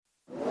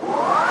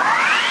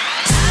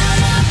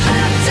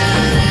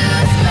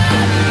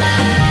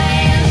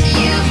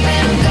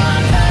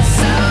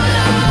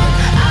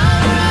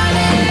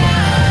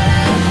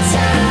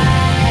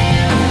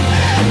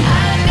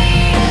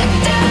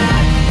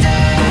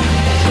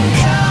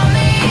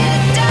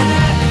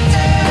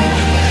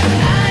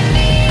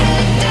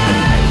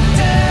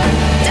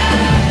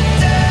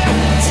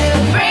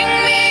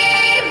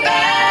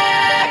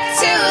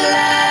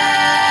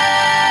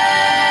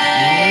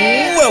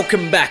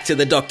Welcome back to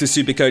the Dr.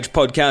 Supercoach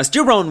podcast.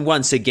 You're on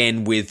once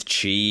again with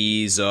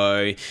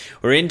Chizo.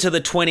 We're into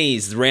the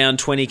 20s, round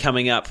 20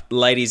 coming up,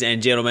 ladies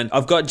and gentlemen.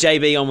 I've got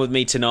JB on with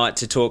me tonight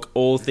to talk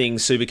all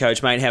things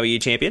Supercoach, mate. How are you,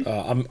 champion?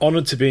 I'm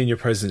honoured to be in your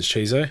presence,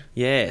 Chizo.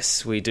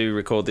 Yes, we do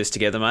record this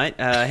together, mate.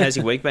 How's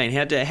your week been?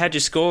 How'd you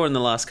score in the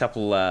last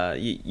couple?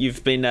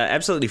 You've been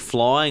absolutely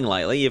flying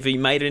lately. Have you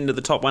made it into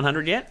the top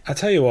 100 yet? I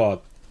tell you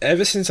what,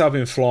 ever since I've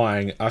been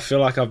flying, I feel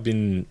like I've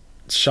been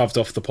shoved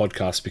off the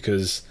podcast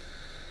because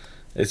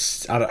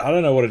I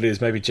don't know what it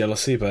is, maybe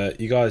jealousy,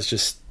 but you guys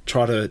just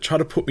try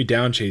to put me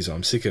down, Chizo.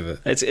 I'm sick of it.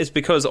 It's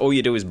because all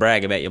you do is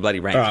brag about your bloody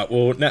rank. All right,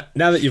 well,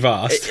 now that you've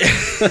asked,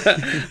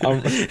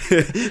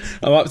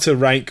 I'm up to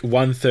rank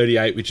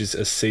 138, which is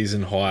a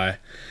season high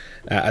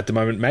at the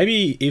moment,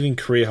 maybe even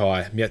career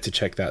high. I'm yet to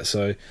check that.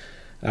 So,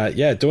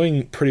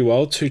 doing pretty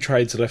well. 2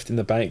 trades left in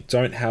the bank.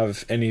 Don't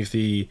have any of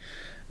the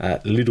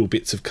little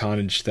bits of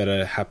carnage that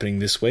are happening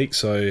this week,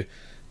 so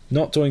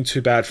not doing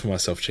too bad for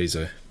myself,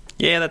 Chizo.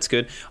 Yeah, that's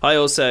good. I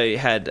also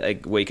had a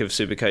week of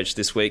Supercoach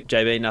this week.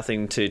 JB,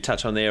 nothing to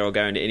touch on there or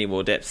go into any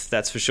more depth,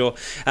 that's for sure.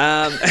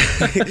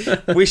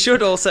 We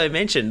should also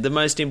mention the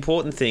most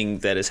important thing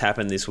that has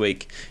happened this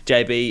week,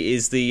 JB,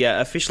 is the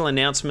official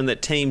announcement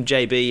that Team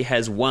JB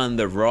has won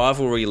the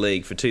Rivalry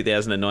League for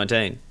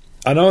 2019.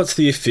 I know it's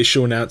the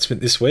official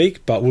announcement this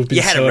week, but we've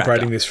been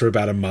celebrating this for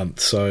about a month,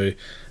 so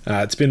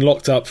it's been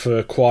locked up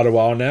for quite a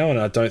while now, and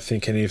I don't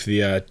think any of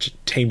the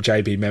Team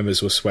JB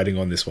members were sweating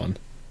on this one.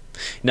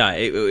 No,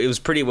 it was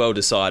pretty well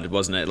decided,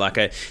 wasn't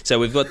it? So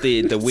we've got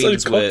the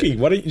wins. So cocky.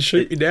 Why don't you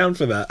shoot me down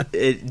for that?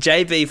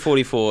 JB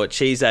 44,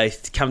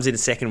 Chizo comes in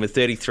second with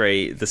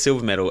 33, the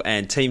silver medal,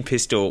 and Team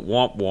Pistol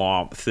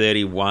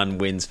 31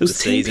 wins for the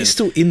season. Was Team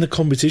Pistol in the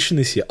competition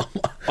this year?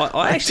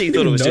 I actually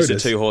thought it was just a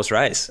 2-horse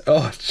race.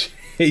 Oh,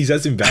 jeez,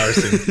 that's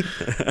embarrassing.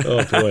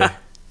 Oh boy.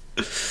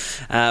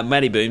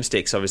 Matty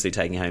Boomsticks obviously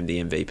taking home the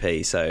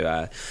MVP.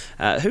 So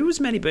who was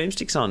Matty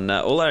Boomsticks on?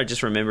 All I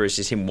just remember is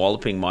just him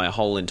walloping my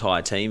whole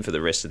entire team for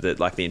the rest of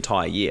the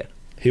entire year.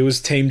 He was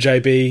Team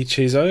JB,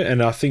 Chizo,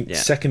 and I think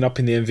second up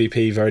in the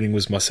MVP voting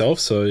was myself.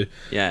 So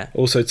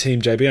also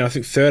Team JB, and I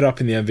think third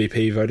up in the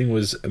MVP voting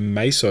was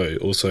Meso,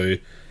 also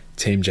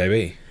Team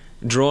JB.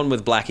 Drawn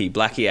with Blackie.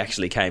 Blackie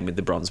actually came with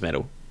the bronze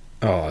medal.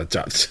 Oh,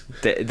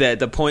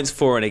 the points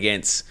for and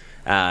against.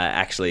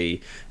 The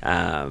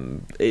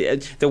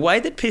way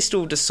that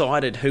Pistol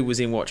decided who was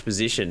in watch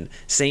position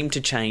seemed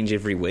to change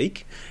every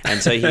week,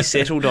 and so he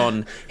settled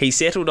on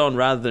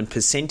rather than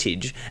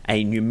percentage,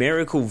 a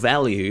numerical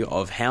value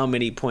of how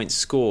many points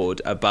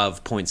scored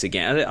above points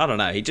against. I don't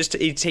know.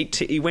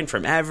 He went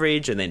from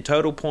average and then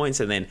total points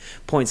and then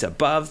points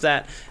above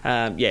that.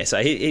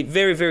 So he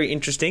very, very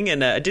interesting,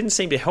 and it didn't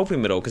seem to help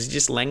him at all because he's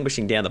just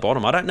languishing down the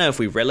bottom. I don't know if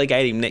we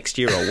relegate him next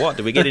year or what.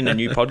 Do we get in a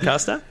new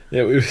podcaster?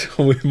 Yeah,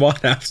 we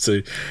might have to.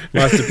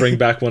 Might have to bring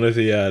back one of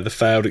the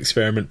failed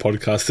experiment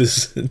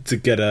podcasters to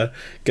get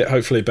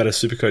hopefully a better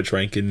Supercoach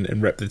rank and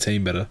rep the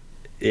team better.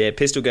 Yeah,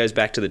 Pistol goes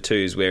back to the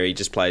 2s where he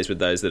just plays with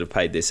those that have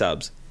paid their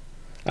subs.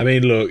 I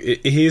mean, look,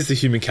 here's the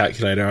human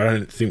calculator. I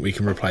don't think we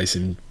can replace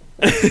him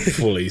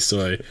fully,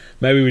 so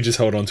maybe we just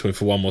hold on to him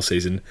for one more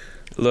season.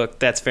 Look,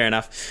 that's fair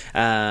enough.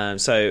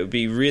 So it would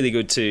be really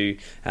good to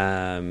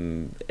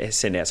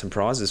send out some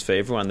prizes for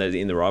everyone that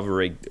in the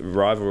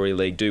Rivalry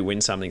League do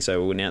win something.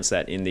 So we'll announce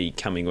that in the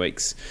coming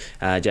weeks.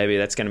 JB,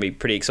 that's going to be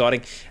pretty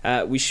exciting.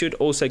 We should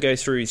also go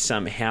through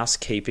some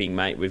housekeeping,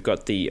 mate. We've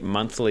got the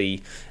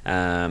monthly...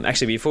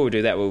 actually, before we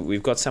do that,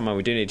 we've got someone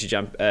we do need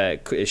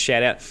to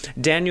shout out.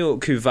 Daniel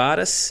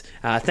Kuvardis,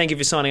 thank you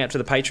for signing up to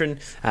the Patreon.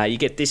 You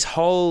get this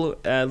whole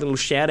little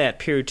shout-out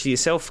period to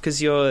yourself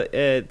because you're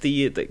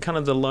the kind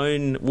of the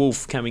lone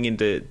wolf coming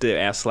into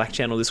our Slack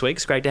channel this week.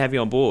 It's great to have you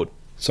on board.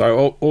 So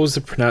what was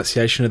the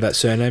pronunciation of that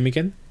surname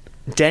again?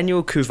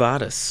 Daniel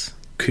Kuvardis.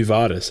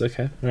 Kuvardis,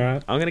 okay, all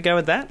right. I'm going to go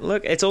with that.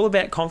 Look, it's all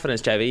about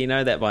confidence, JB. You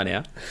know that by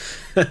now.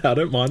 I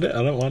don't mind it.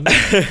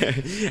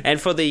 And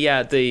for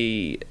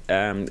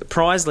the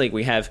prize league,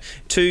 we have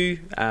 2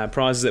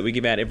 prizes that we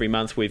give out every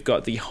month. We've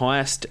got the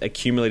highest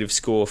accumulative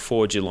score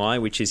for July,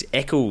 which is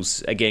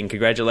Eccles. Again,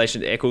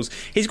 congratulations to Eccles.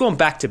 He's gone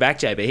back-to-back,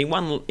 JB. He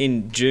won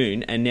in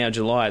June and now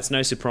July. It's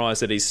no surprise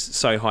that he's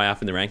so high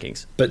up in the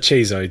rankings. But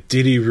Chizo,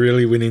 did he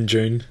really win in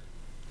June?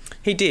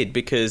 He did,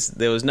 because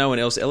there was no one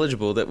else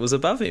eligible that was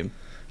above him.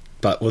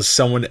 But was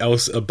someone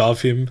else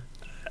above him?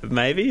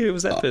 Maybe. Who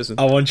was that person?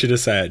 I want you to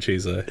say it,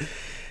 Chizo.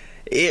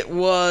 It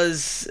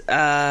was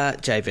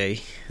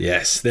JB.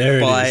 Yes, there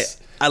it is. By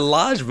a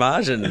large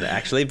margin,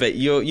 actually, but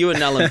you were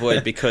null and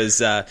void because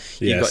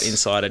you got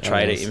insider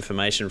trader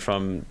information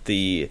from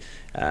the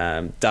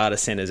data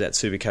centers at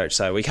Supercoach,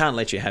 so we can't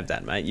let you have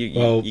that, mate.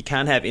 You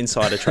can't have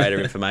insider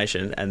trader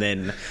information and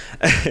then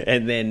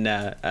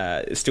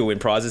still win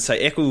prizes. So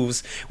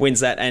Eccles wins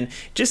that, and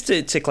just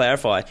to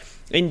clarify,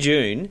 in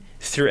June,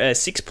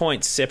 6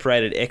 points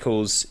separated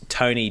Eccles,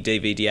 Tony,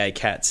 DVDA,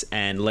 Cats,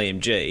 and Liam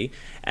G.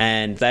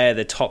 And they are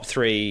the top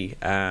three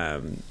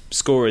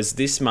scorers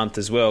this month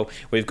as well.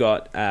 We've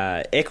got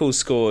Eccles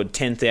scored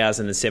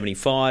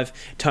 10,075,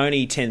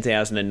 Tony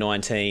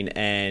 10,019,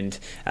 and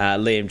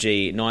Liam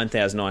G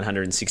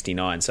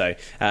 9,969. So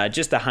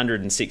just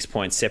 106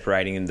 points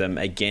separating them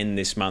again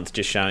this month,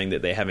 just showing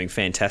that they're having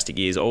fantastic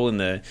years, all in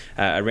the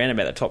around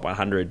about the top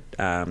 100,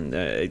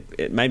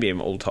 maybe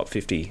all top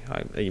 50.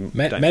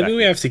 Maybe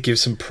we have to give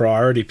some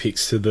priority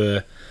picks to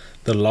the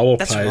lower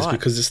That's players, right.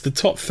 because it's the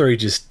top three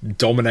just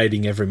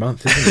dominating every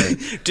month,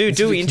 isn't it?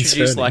 do we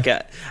introduce concerning.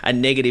 like a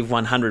negative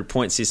 100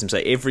 point system? So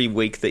every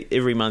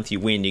month you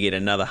win, you get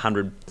another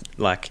 100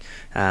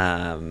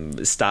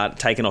 start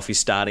taken off your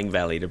starting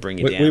value to bring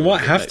you down. We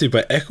might have to,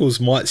 but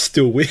Eccles might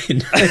still win.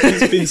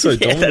 He's been so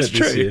dominant that's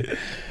this true. year.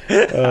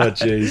 Oh,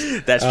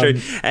 jeez. That's true.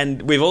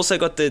 And we've also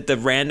got the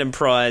random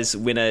prize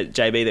winner,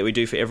 JB, that we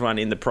do for everyone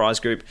in the prize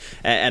group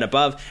and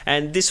above.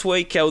 And this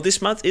week, or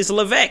this month, is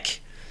Levesque.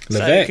 So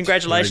Levesque.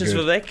 congratulations,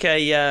 Very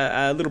Vivek.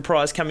 A little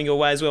prize coming your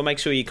way as well. Make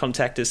sure you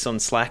contact us on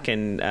Slack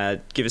and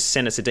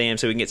send us a DM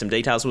so we can get some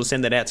details. We'll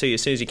send that out to you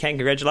as soon as you can.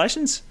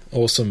 Congratulations.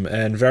 Awesome,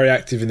 and very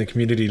active in the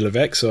community,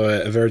 Levesque, so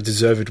a very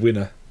deserved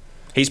winner.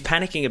 He's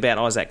panicking about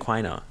Isaac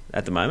Quaynor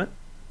at the moment.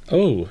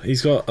 Oh,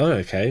 he's got... Oh,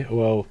 okay.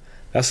 Well,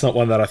 that's not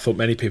one that I thought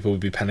many people would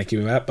be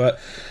panicking about, but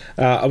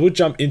I would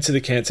jump into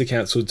the Cancer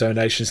Council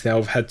donations now.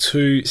 We've had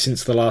 2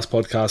 since the last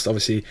podcast.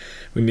 Obviously,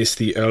 we missed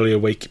the earlier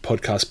week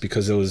podcast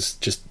because there was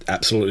just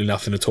absolutely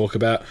nothing to talk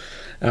about.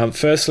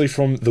 Firstly,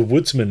 from the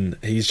Woodsman,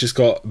 he's just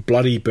got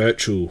Bloody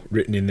Birchall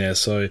written in there,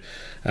 so...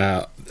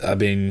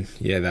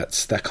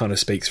 that kind of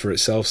speaks for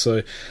itself.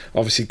 So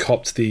obviously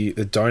copped the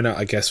donut,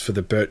 I guess, for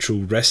the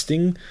Birchall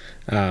resting,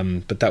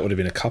 but that would have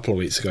been a couple of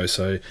weeks ago.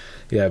 So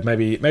yeah,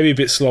 maybe a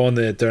bit slow on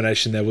the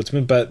donation there,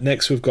 Woodsman. But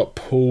next we've got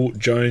Paul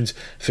Jones.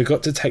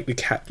 Forgot to take the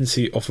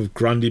captaincy off of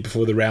Grundy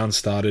before the round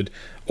started.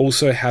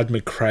 Also had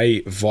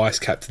McRae vice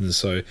captain,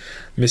 so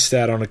missed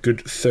out on a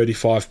good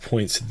 35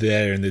 points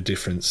there in the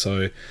difference.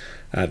 So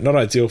not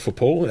ideal for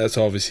Paul. That's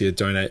obviously a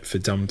donate for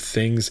dumb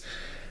things.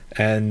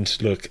 And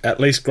look,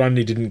 at least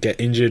Grundy didn't get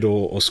injured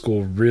or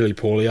score really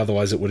poorly.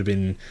 Otherwise, it would have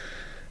been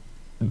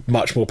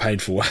much more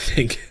painful, I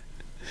think.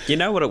 You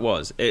know what it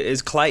was? It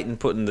is Clayton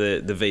putting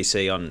the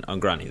VC on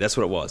Grundy. That's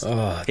what it was.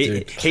 Oh,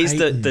 He's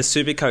the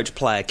Supercoach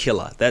player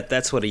killer.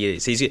 That's what he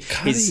is.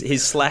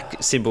 His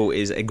Slack symbol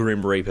is a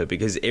Grim Reaper,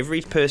 because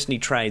every person he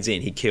trades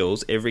in, he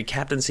kills. Every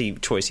captaincy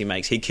choice he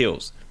makes, he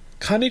kills.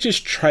 Can't he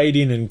just trade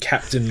in and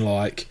captain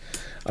like...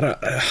 I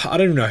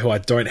don't even know who I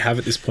don't have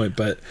at this point,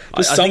 but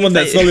just someone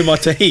that's not in my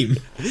team.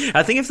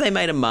 I think if they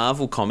made a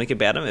Marvel comic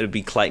about him, it would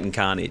be Clayton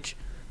Carnage.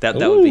 That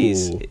would be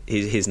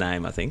his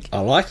name, I think.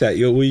 I like that.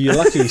 You're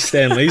lucky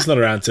Stan Lee's not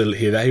around to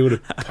hear that. He would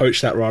have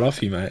poached that right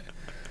off you, mate.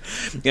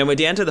 And we're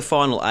down to the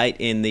final 8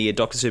 in the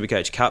Dr.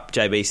 Supercoach Cup.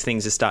 JB's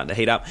things are starting to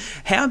heat up.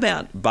 How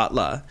about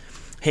Butler?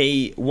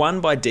 He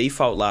won by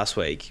default last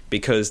week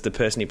because the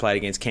person he played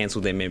against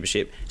cancelled their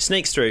membership.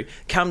 Sneaks through,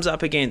 comes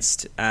up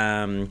against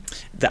the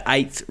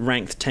 8th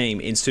ranked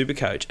team in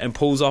Supercoach and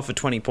pulls off a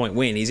 20-point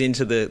win. He's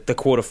into the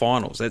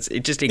quarterfinals. It's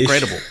just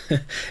incredible.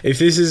 If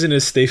this isn't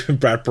a Stephen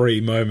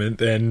Bradbury moment,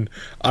 then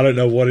I don't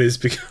know what is,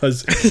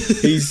 because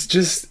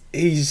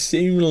he's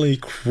seemingly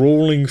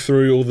crawling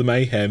through all the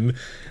mayhem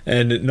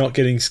and not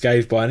getting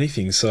scathed by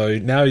anything. So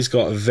now he's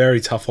got a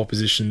very tough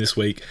opposition this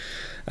week.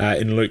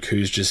 In Luke,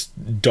 who's just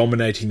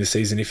dominating the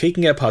season. If he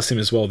can get past him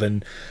as well,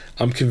 then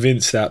I'm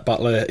convinced that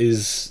Butler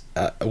is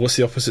what's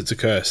the opposite to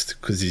cursed,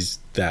 because he's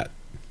that.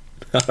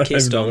 I don't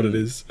even know what it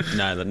is.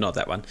 No, not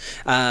that one.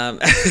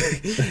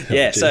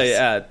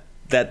 So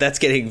that's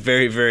getting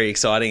very, very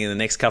exciting in the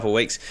next couple of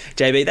weeks.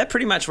 JB, that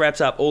pretty much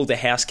wraps up all the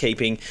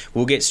housekeeping.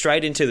 We'll get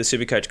straight into the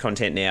Supercoach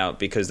content now,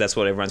 because that's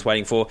what everyone's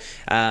waiting for.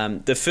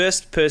 The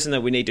first person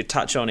that we need to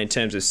touch on in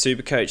terms of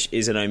Supercoach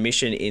is an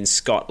omission in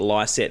Scott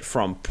Lycett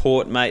from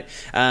Port, mate.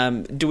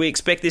 Do we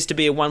expect this to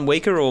be a 1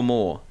 weeker or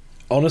more?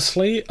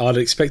 Honestly, I'd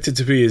expect it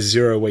to be a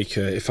 0 weeker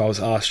if I was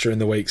asked during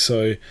the week.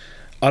 So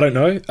I don't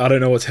know. I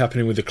don't know what's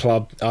happening with the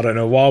club. I don't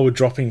know why we're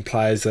dropping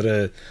players that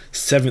are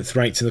 7th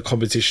ranked in the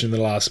competition in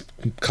the last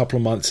couple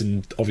of months,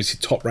 and obviously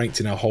top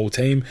ranked in our whole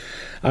team.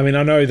 I mean,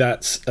 I know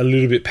that's a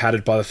little bit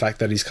padded by the fact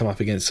that he's come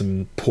up against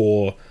some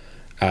poor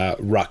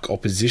ruck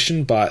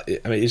opposition, but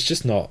I mean, it's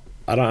just not...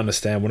 I don't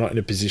understand. We're not in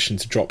a position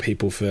to drop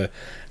people for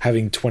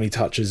having 20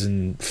 touches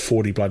and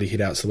 40 bloody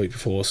hit-outs the week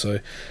before, so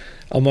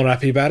I'm not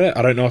happy about it.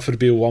 I don't know if it'll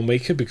be a 1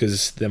 weeker,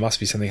 because there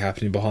must be something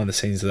happening behind the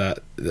scenes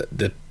that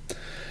the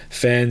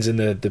fans and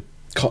the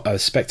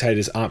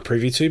spectators aren't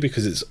privy to,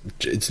 because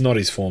it's not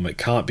his form. It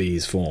can't be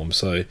his form.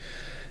 So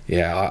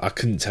yeah, I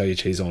couldn't tell you,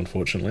 Cheezo,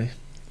 unfortunately.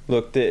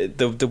 Look,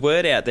 the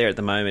word out there at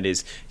the moment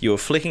is you were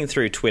flicking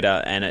through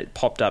Twitter and it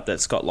popped up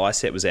that Scott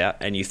Lycett was out,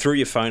 and you threw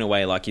your phone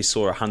away like you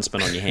saw a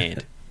huntsman on your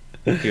hand.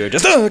 You were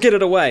just, get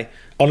it away.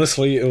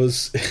 Honestly, it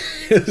was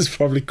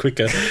probably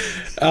quicker.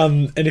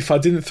 And if I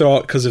didn't throw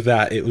it because of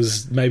that, it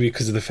was maybe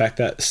because of the fact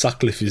that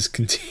Sutcliffe is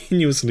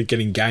continuously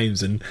getting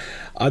games, and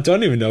I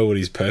don't even know what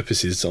his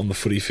purpose is on the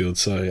footy field,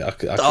 so I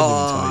couldn't even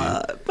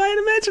tell you. Mate,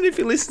 imagine if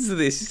he listens to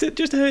this. He's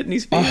just hurting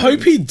his feelings. I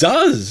hope he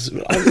does.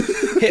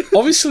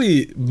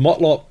 Obviously,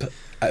 Motlop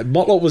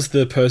was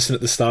the person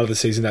at the start of the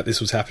season that this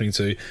was happening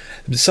to.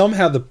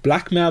 Somehow the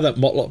blackmail that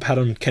Motlop had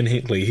on Ken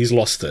Hinkley, he's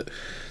lost it.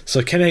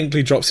 So Ken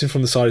Hinkley drops him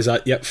from the side. He's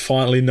like, yep,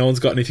 finally, no one's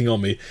got anything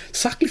on me.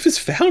 Sutcliffe has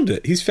found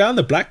it. He's found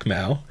the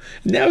blackmail.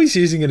 Now he's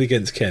using it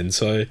against Ken.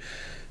 So,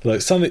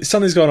 look,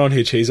 something's going on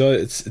here, Chizo.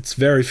 It's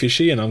very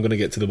fishy, and I'm going to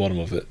get to the bottom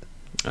of it.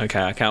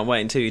 Okay, I can't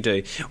wait until you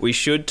do. We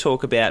should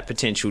talk about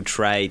potential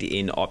trade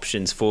in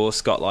options for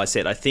Scott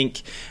Lycett. I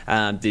think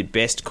the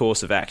best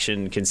course of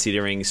action,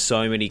 considering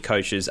so many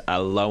coaches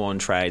are low on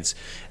trades,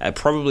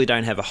 probably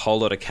don't have a whole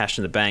lot of cash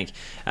in the bank.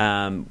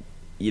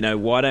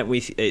 Why don't we,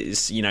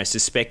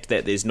 suspect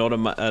that there's not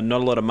a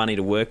lot of money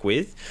to work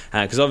with?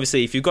 Because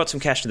obviously, if you've got some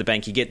cash in the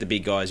bank, you get the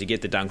big guys, you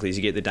get the Dunkleys,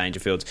 you get the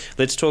Dangerfields.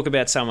 Let's talk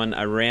about someone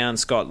around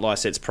Scott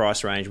Lycett's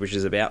price range, which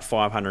is about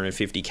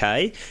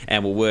 $550K,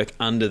 and we'll work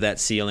under that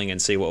ceiling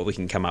and see what we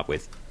can come up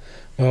with.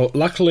 Well,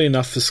 luckily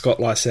enough for Scott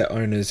Lycett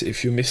owners,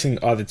 if you're missing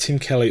either Tim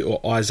Kelly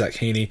or Isaac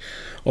Heaney,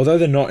 although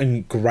they're not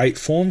in great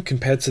form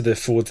compared to the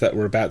forwards that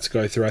we're about to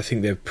go through, I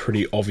think they're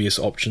pretty obvious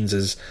options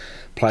as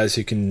players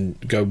who can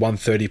go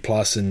 130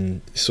 plus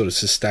and sort of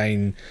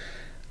sustain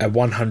a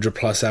 100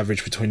 plus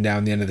average between now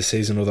and the end of the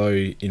season, although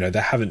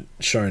they haven't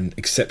shown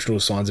exceptional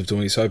signs of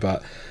doing so,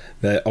 but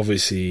they're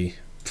obviously,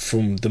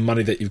 from the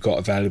money that you've got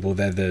available,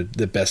 they're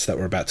the best that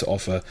we're about to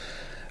offer.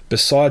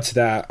 Besides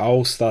that,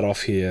 I'll start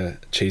off here,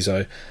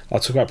 Chizo.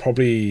 I'll talk about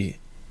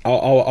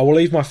I will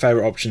leave my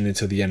favourite option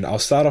until the end. I'll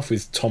start off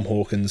with Tom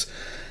Hawkins.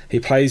 He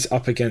plays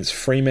up against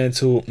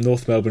Fremantle,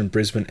 North Melbourne,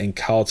 Brisbane and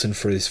Carlton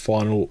for his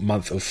final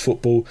month of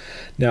football.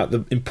 Now,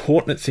 the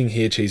important thing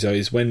here, Chizo,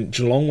 is when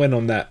Geelong went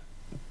on that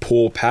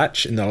poor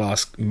patch in the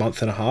last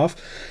month and a half,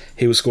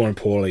 he was scoring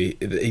poorly.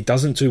 He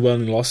doesn't do well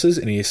in losses,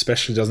 and he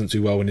especially doesn't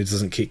do well when he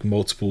doesn't kick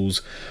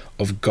multiples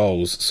of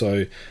goals.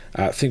 So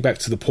think back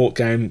to the Port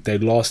game. They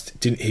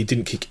lost. He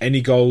didn't kick any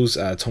goals.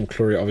 Tom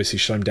Cleary obviously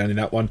shut him down in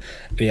that one.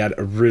 And he had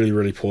a really,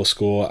 really poor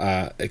score.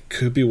 It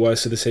could be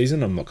worse of the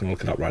season. I'm not going to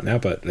look it up right now,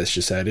 but let's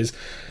just say it is.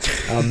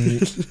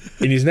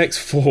 In his next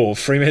four,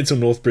 Fremantle,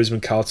 North,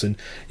 Brisbane, Carlton,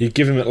 you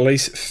give him at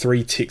least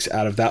 3 ticks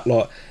out of that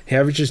lot. He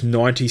averages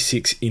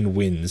 96 in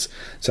wins.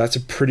 So that's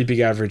a pretty big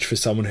average for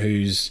someone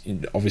who's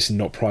obviously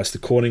not priced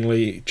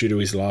accordingly due to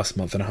his last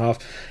month and a half.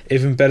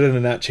 Even better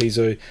than that,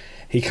 Chizo,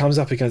 he comes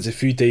up against a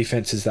few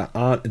defences that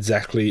aren't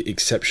exactly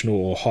exceptional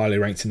or highly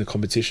ranked in the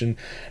competition,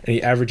 and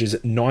he averages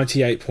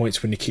 98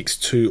 points when he kicks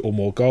 2 or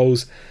more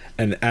goals,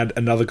 and add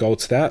another goal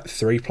to that,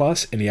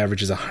 3+, and he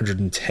averages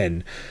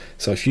 110.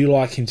 So if you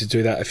like him to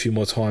do that a few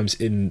more times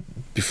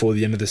before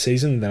the end of the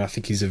season, then I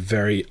think he's a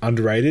very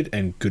underrated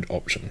and good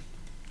option.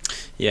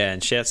 Yeah,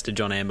 and shouts to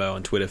John Ambo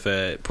on Twitter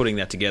for putting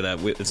that together.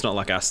 It's not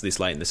like us this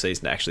late in the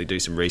season to actually do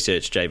some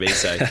research, JB.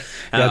 So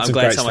I'm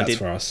glad someone did.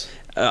 For us.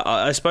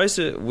 I suppose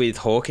with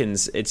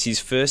Hawkins, it's his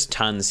first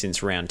ton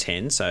since round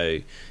 10. So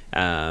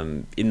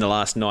in the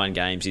last 9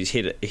 games, he's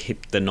hit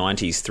the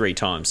 90s 3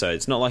 times. So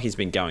it's not like he's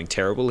been going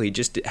terrible. He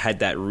just had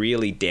that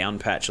really down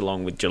patch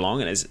along with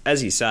Geelong. And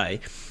as you say,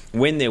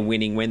 when they're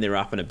winning, when they're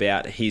up and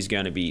about, he's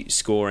going to be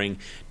scoring.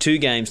 2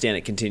 games down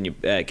at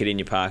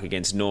Cardinia Park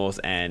against North,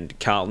 and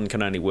Carlton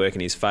can only work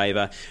in his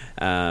favour.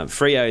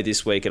 Freo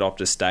this week at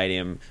Optus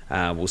Stadium,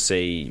 we'll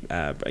see.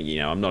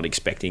 I'm not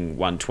expecting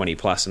 120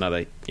 plus,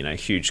 another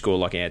huge score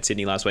like he had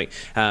Sydney last week.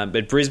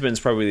 But Brisbane's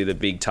probably the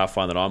big tough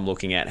one that I'm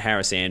looking at.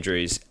 Harris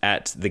Andrews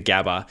at the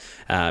Gabba,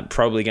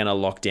 probably going to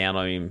lock down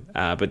on him.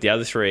 But the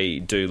other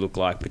 3 do look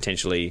like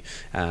potentially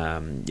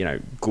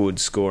good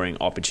scoring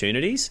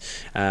opportunities.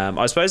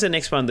 I suppose the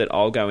next one that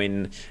I'll go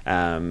in,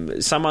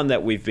 someone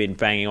that we've been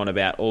banging on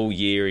about all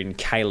year in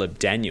Caleb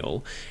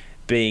Daniel,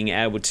 being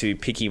able to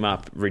pick him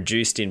up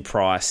reduced in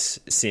price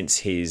since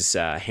his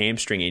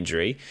hamstring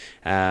injury.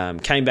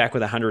 Came back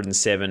with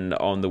 107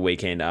 on the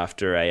weekend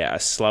after a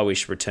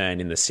slowish return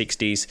in the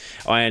 60s.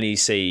 I only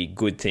see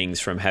good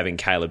things from having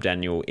Caleb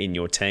Daniel in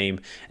your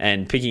team,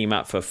 and picking him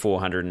up for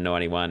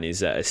 491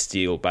 is a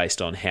steal based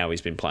on how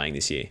he's been playing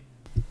this year.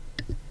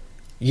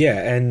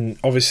 Yeah, and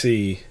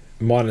obviously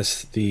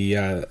minus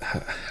the...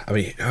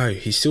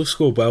 he still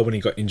scored well when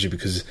he got injured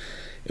because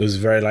it was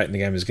very late in the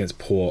game. It was against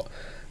Port.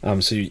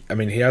 He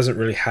hasn't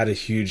really had a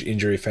huge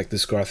injury affect the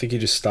score. I think he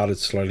just started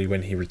slowly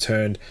when he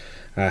returned,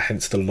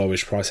 hence the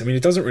lowish price. He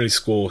doesn't really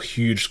score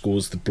huge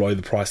scores to blow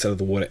the price out of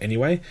the water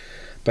anyway,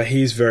 but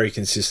he's very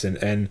consistent.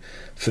 And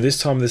for this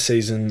time of the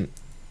season,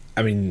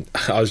 I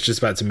was just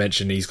about to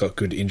mention he's got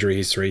good injury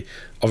history.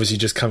 Obviously,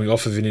 just coming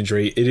off of an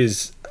injury, it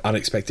is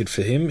unexpected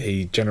for him.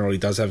 He generally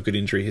does have good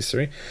injury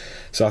history.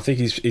 So I think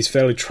he's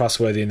fairly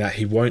trustworthy in that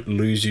he won't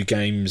lose you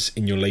games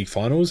in your league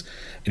finals,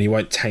 and he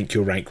won't tank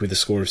your rank with a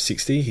score of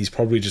 60. He's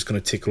probably just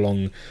going to tick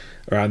along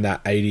around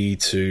that 80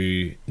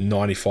 to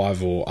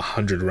 95 or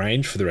 100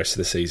 range for the rest of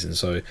the season.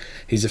 So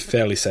he's a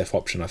fairly safe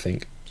option, I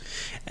think.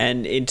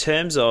 And in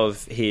terms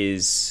of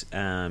his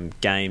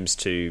games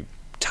to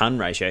ton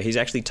ratio, he's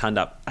actually tonned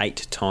up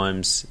 8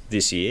 times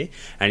this year,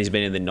 and he's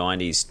been in the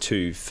 90s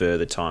 2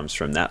 further times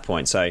from that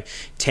point. So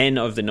 10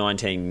 of the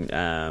 19...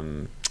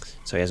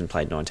 so he hasn't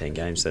played 19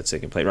 games. That's a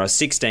complete right.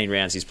 16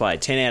 rounds he's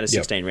played. 10 out of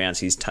 16 rounds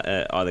he's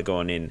either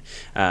gone in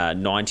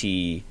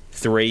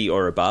 93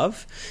 or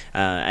above.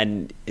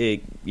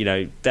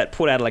 That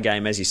Port Adelaide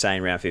game, as you say,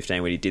 in round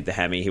 15 when he did the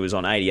hammy, he was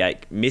on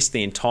 88, missed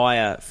the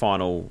entire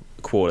final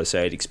quarter,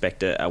 so you'd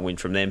expect a win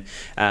from them.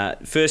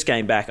 First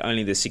game back,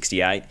 only the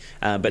 68,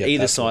 but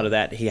either side of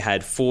that, he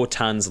had 4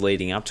 tons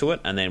leading up to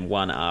it, and then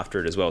 1 after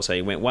it as well. So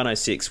he went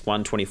 106,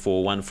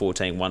 124,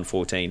 114,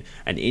 114,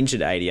 and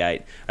injured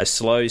 88, a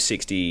slow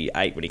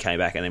 68 when he came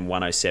back, and then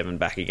 107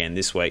 back again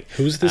this week.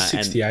 Who was the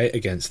 68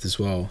 against as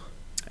well?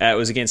 It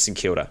was against St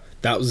Kilda.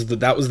 That was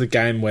the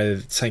game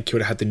where St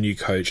Kilda had the new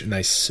coach and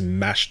they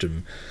smashed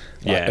him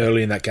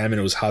early in that game, and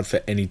it was hard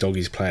for any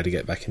Doggies player to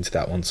get back into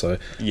that one. So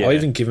I'll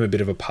even give him a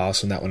bit of a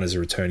pass on that one as a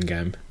return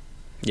game.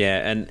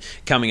 Yeah, and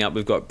coming up,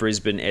 we've got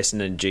Brisbane,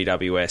 Essendon,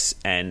 GWS,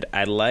 and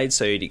Adelaide.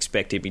 So you'd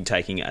expect he'd be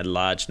taking a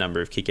large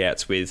number of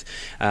kickouts, with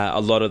a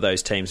lot of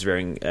those teams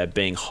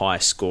being high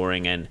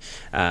scoring and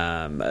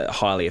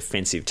highly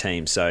offensive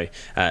teams. So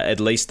at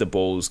least the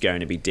ball's going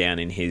to be down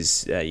in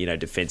his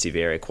defensive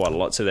area quite a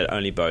lot. So that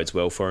only bodes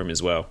well for him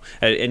as well.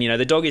 And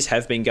the Doggies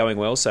have been going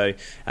well. So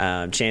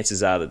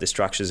chances are that the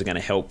structures are going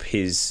to help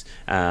his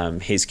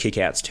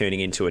kickouts turning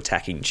into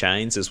attacking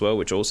chains as well,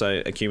 which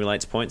also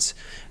accumulates points.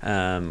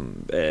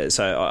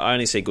 So I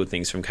only see good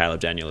things from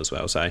Caleb Daniel as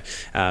well. So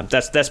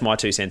that's my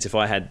 2 cents. If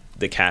I had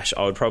the cash,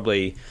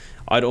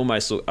 I'd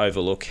almost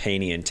overlook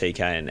Heaney and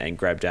TK and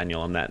grab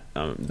Daniel on that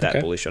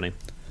bullish on him.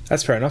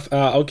 That's fair enough.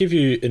 I'll give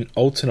you an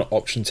alternate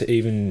option to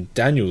even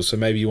Daniel. So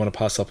maybe you want to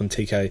pass up on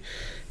TK,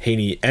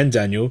 Heaney, and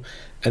Daniel,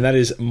 and that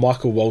is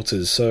Michael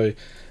Walters. So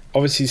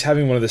obviously he's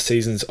having one of the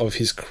seasons of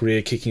his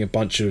career, kicking a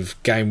bunch of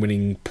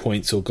game-winning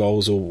points or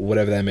goals or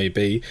whatever they may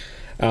be.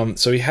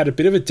 So he had a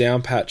bit of a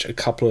down patch a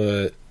couple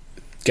of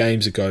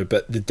games ago,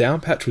 but the down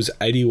patch was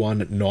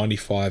 81,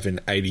 95 and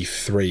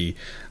 83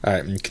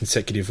 in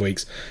consecutive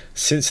weeks.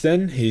 Since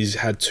then, he's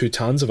had 2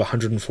 tons of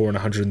 104 and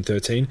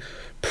 113.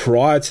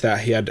 Prior to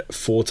that, he had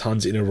 4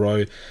 tons in a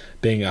row,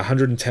 being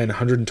 110,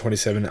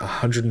 127,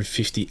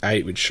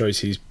 158, which shows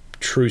his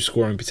true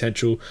scoring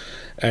potential,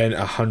 and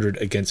 100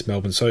 against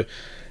Melbourne. So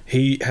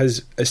he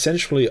has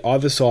essentially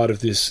either side of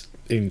this,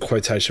 in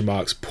quotation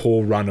marks,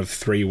 poor run of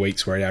 3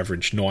 weeks where he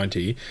averaged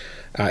 90,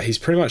 he's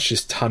pretty much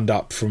just tonned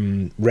up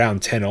from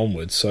round 10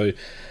 onwards. So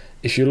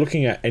if you're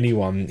looking at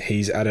anyone,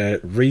 he's at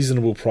a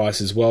reasonable price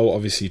as well,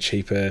 obviously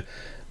cheaper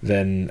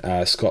than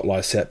Scott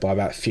Lysette by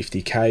about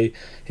 50k.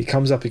 He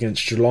comes up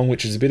against Geelong,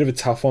 which is a bit of a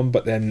tough one,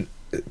 but then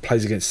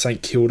plays against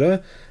St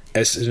Kilda,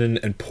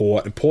 Essendon and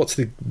Port. And Port's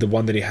the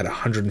one that he had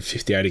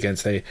 158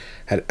 against. They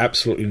had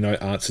absolutely no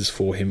answers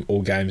for him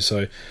all game.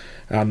 So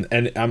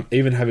and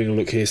even having a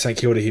look here, St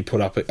Kilda he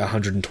put up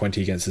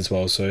 120 against as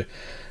well. So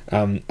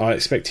I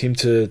expect him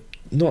to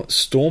not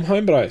storm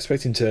home, but I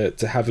expect him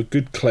to have a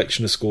good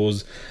collection of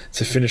scores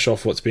to finish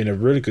off what's been a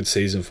really good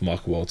season for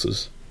Michael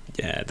Walters.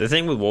 Yeah, the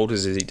thing with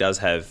Walters is he does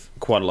have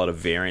quite a lot of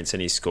variance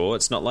in his score.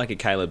 It's not like a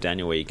Caleb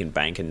Daniel where you can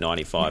bank a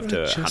 95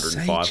 to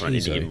 105 on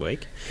any given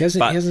week.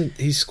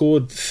 He's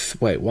scored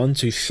 3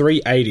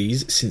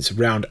 80s since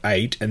round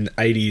 8, and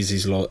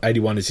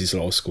 81 is his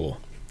lowest score.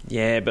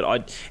 Yeah,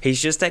 but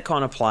he's just that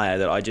kind of player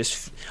that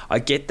I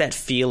get that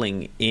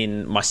feeling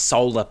in my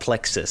solar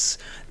plexus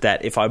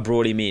that if I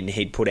brought him in,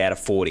 he'd put out a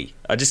 40.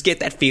 I just get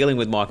that feeling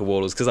with Michael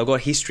Walters because I've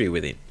got history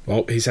with him.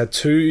 Well, he's had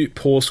 2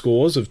 poor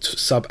scores of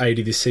sub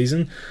 80 this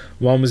season.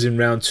 One was in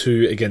round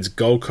 2 against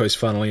Gold Coast,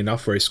 funnily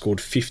enough, where he scored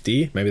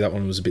 50. Maybe that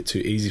one was a bit too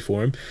easy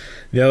for him.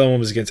 The other one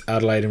was against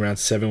Adelaide in round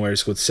 7 where he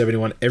scored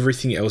 71.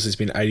 Everything else has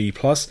been 80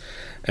 plus,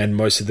 and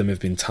most of them have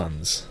been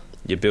tons.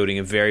 You're building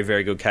a very,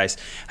 very good case.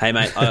 Hey,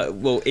 mate,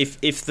 well, if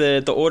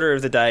the order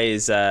of the day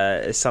is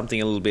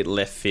something a little bit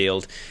left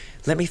field,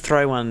 let me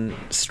throw one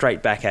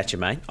straight back at you,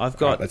 mate. I've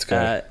got let's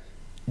go.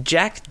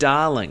 Jack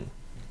Darling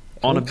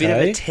on a bit of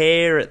a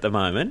tear at the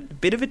moment.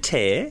 Bit of a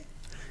tear.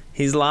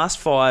 His last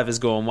 5 has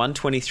gone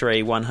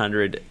 123,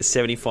 100,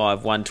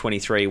 75,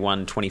 123,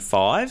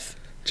 125.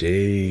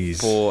 Jeez.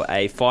 For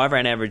a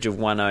 5-round average of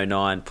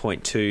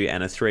 109.2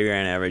 and a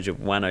 3-round average of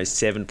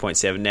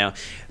 107.7. Now,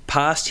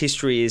 past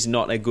history is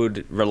not a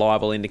good,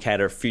 reliable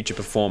indicator of future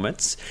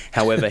performance.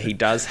 However, he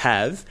does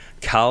have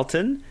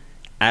Carlton,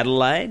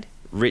 Adelaide,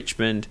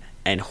 Richmond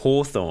and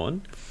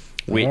Hawthorn,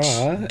 which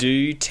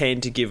do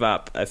tend to give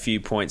up a few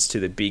points to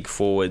the big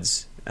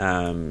forwards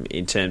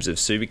in terms of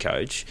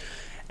Supercoach.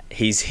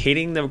 He's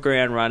hitting the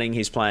ground running.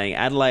 He's playing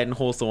Adelaide and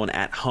Hawthorn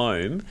at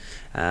home,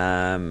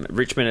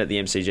 Richmond at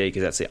the MCG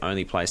because that's the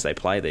only place they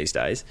play these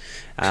days,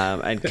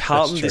 and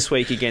Carlton this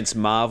week against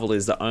Marvel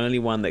is the only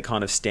one that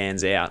kind of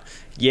stands out.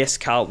 Yes,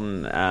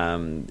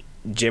 Carlton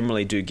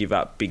generally do give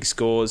up big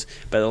scores,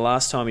 but the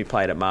last time he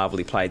played at Marvel,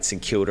 he played St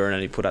Kilda and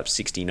only put up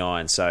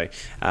 69. So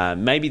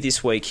maybe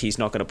this week he's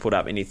not going to put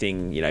up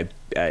anything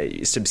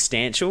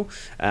substantial.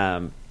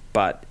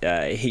 but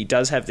he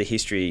does have the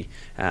history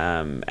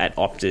at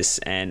Optus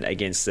and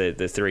against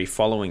the three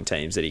following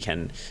teams that he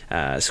can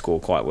score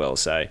quite well.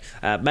 So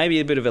maybe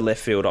a bit of a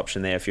left field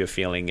option there if you're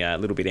feeling a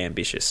little bit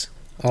ambitious.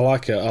 I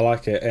like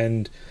it.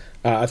 And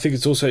I think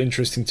it's also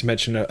interesting to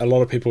mention a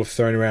lot of people have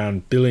thrown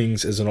around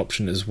Billings as an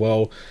option as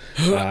well.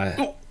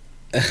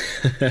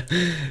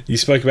 You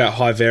spoke about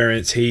high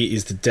variance. He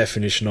is the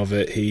definition of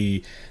it.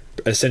 He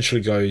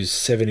essentially goes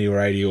 70 or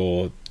 80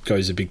 or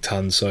goes a big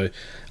ton. So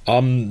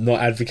I'm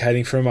not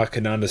advocating for him. I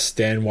can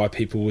understand why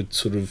people would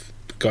sort of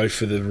go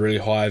for the really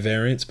high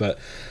variance, but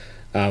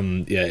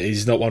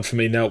he's not one for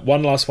me. Now,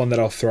 one last one that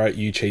I'll throw at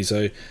you,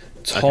 Chizo.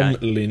 Tom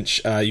Lynch,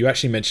 you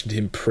actually mentioned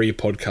him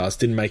pre-podcast,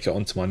 didn't make it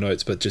onto my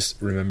notes, but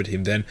just remembered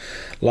him then.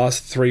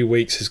 Last 3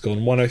 weeks has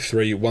gone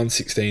 103,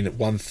 116,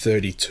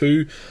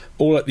 132,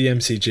 all at the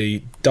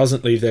MCG,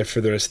 doesn't leave there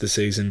for the rest of the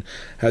season,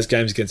 has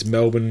games against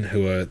Melbourne,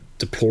 who are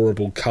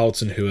deplorable,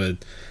 Carlton, who are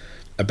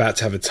about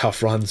to have a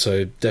tough run,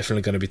 so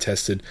definitely going to be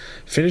tested.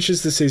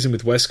 Finishes the season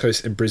with West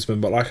Coast and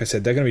Brisbane, but like I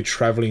said, they're going to be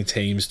travelling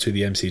teams to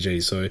the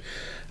MCG, so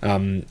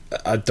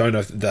I don't know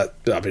if that,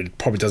 I mean, it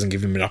probably doesn't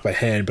give him an upper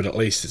hand, but at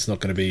least it's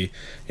not going to be,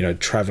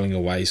 travelling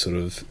away sort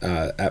of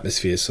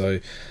atmosphere. So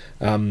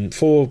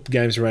 4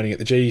 games running at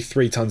the G,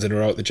 3 tons in a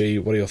row at the G.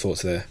 What are your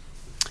thoughts there?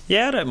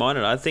 Yeah, I don't mind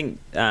it. I think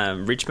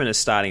Richmond is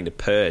starting to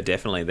purr,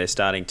 definitely. They're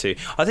starting to...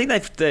 I think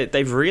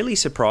they've really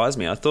surprised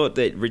me. I thought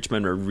that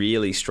Richmond were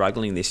really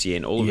struggling this year,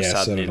 and all of a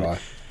sudden, in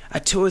a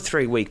 2 or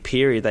 3 week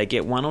period, they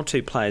get 1 or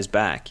 2 players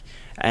back.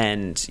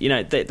 And,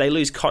 they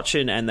lose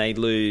Cochin and they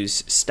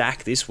lose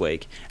Stack this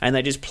week, and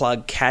they just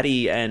plug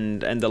Caddy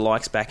and the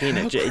likes back in.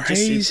 How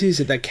crazy is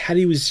it that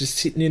Caddy was just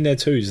sitting in their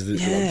twos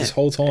this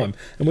whole time,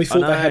 and we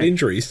thought they had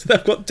injuries.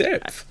 They've got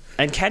depth.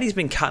 And Caddy's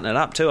been cutting it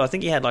up too. I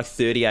think he had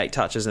 38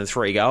 touches and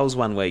 3 goals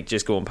one week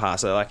just going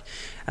past. So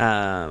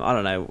I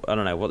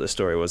don't know what the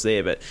story was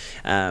there, but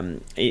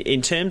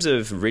in terms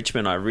of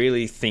Richmond, I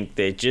really think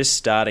they're just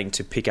starting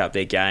to pick up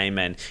their game,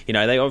 and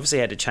they obviously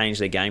had to change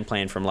their game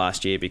plan from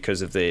last year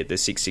because of the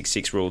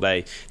 666 rule.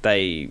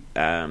 They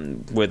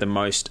were the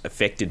most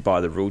affected by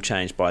the rule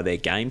change by their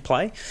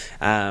gameplay,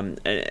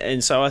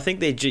 and so I think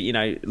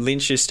they're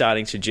Lynch is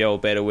starting to gel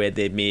better with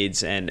their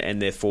mids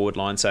and their forward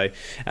line. So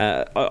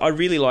I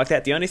really like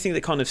that. The only thing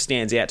that kind of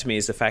stands out to me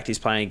is the fact he's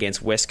playing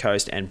against West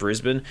Coast and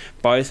Brisbane.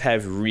 Both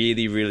have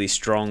really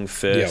strong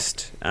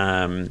first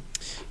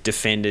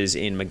defenders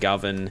in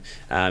McGovern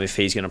if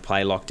he's going to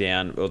play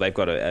lockdown. Well, they've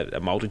got a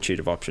multitude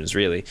of options,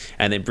 really.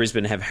 And then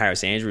Brisbane have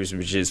Harris Andrews,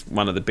 which is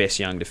one of the best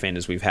young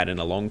defenders we've had in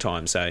a long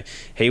time. So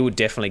he would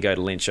definitely go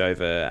to Lynch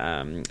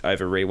over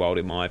Riewoldt,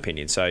 in my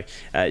opinion. So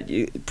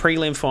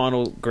prelim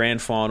final,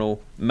 grand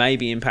final,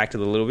 maybe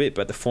impacted a little bit,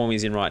 but the form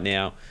he's in right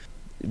now,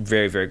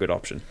 very, very good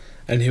option.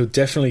 And he'll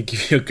definitely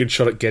give you a good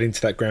shot at getting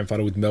to that grand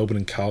final with Melbourne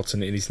and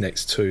Carlton in his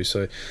next 2.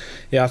 So,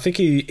 yeah, I think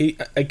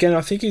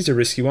I think he's a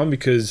risky one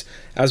because,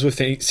 as we've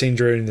seen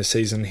during the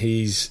season,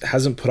 he's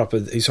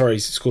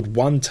scored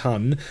 1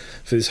 ton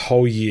for this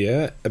whole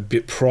year, a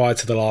bit prior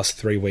to the last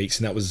 3 weeks,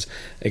 and that was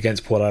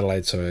against Port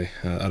Adelaide. So,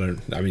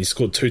 he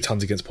scored 2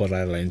 tons against Port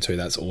Adelaide too.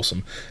 That's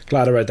awesome.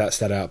 Glad I read that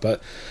stat out.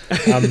 But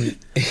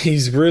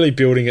he's really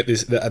building at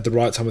the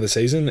right time of the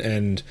season,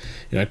 and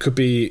could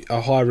be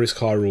a high risk,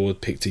 high reward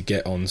pick to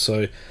get on.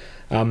 So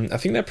I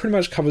think that pretty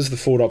much covers the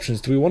forward options.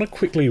 Do we want to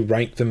quickly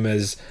rank them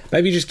as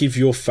maybe just give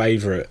your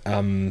favourite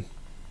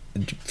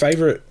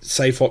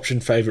safe option,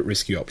 favourite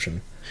risky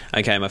option?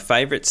 Okay, my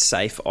favourite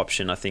safe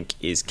option I think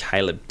is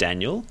Caleb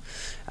Daniel.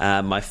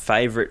 My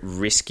favourite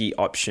risky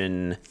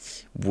option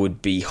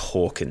would be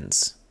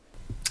Hawkins.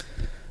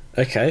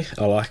 Okay,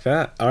 I like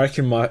that. I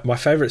reckon my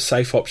favourite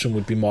safe option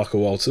would be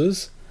Michael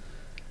Walters.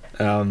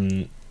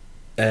 And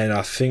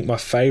I think my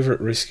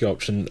favourite risky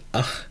option...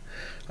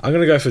 I'm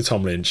going to go for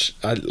Tom Lynch.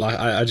 I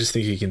just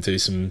think he can do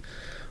some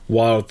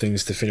wild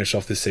things to finish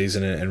off this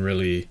season and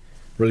really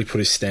put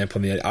his stamp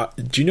on the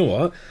end. Do you know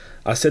what?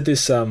 I said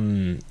this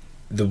the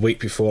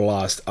week before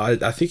last.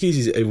 I think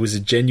it was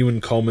a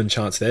genuine Coleman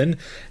chance then, and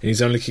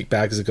he's only kicked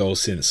bags of goals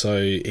since. So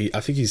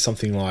I think he's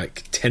something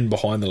like 10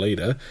 behind the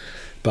leader.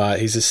 But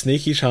he's a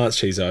sneaky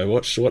chance, Chizo.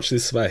 Watch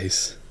this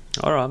space.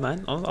 All right,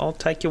 mate. I'll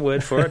take your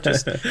word for it.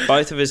 Just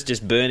both of us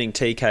just burning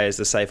TK as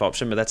the safe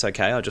option, but that's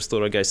okay. I just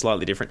thought I'd go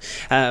slightly different.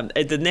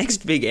 The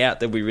next big out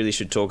that we really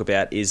should talk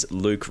about is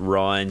Luke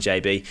Ryan,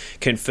 JB.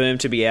 Confirmed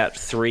to be out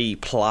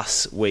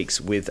 3+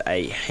 weeks with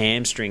a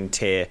hamstring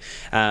tear.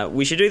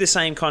 We should do the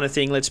same kind of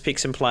thing. Let's pick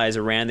some players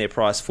around their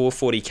price.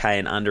 440k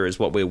and under is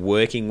what we're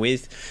working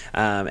with,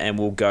 and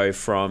we'll go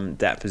from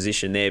that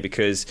position there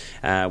because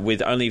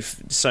with only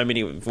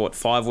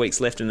 5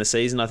 weeks left in the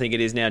season, I think it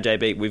is now,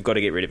 JB, we've got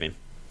to get rid of him.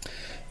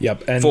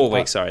 Yep, and 4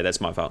 weeks. Sorry,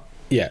 that's my fault.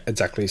 Yeah,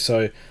 exactly.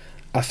 So,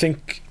 I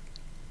think,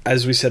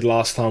 as we said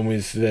last time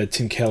with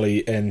Tim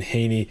Kelly and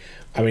Heaney,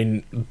 I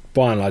mean,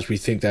 by and large, we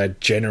think they're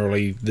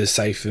generally the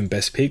safe and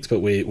best picks, but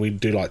we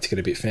do like to get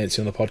a bit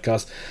fancy on the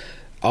podcast.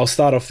 I'll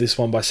start off this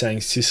one by saying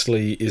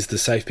Sicily is the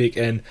safe pick,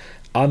 and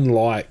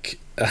unlike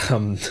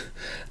um,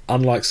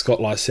 unlike Scott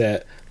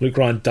Lysette, Luke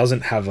Ryan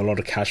doesn't have a lot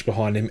of cash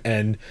behind him,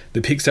 and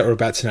the picks that we're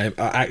about to name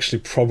are actually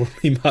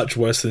probably much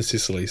worse than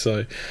Sicily.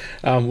 So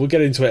we'll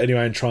get into it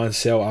anyway and try and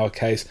sell our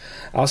case.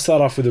 I'll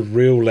start off with a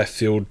real left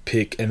field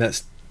pick, and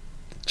that's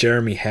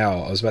Jeremy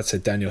Howe. I was about to say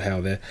Daniel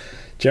Howe there.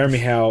 Jeremy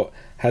Howe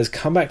has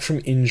come back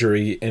from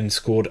injury and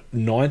scored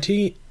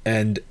 90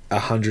 and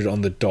 100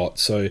 on the dot.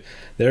 So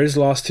there are his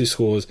last two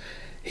scores.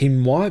 He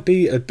might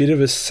be a bit of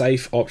a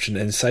safe option,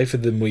 and safer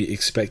than we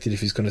expected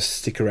if he's going to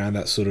stick around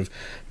that sort of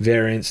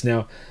variance.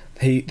 Now,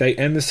 they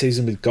end the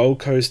season with Gold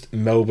Coast,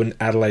 Melbourne,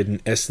 Adelaide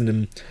and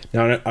Essendon.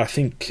 Now, I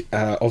think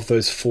of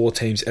those four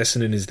teams,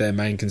 Essendon is their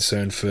main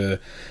concern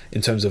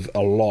in terms of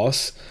a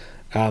loss.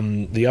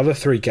 The other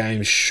three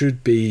games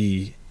should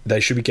be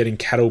getting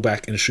cattle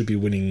back and should be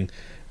winning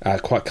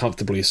quite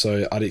comfortably.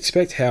 So I'd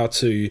expect Howe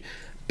to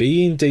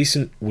be in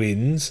decent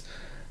wins,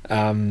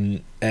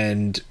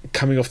 and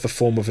coming off the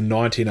form of a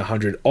 90 and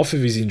 100 off of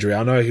his injury.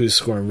 I know he was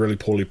scoring really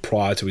poorly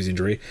prior to his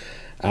injury.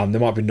 There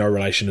might be no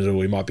relation at all.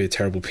 He might be a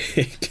terrible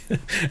pick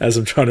as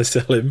I'm trying to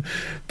sell him.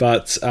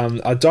 But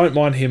I don't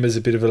mind him as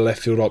a bit of a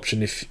left field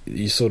option if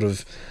you're sort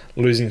of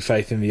losing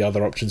faith in the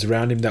other options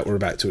around him that we're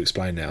about to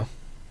explain now.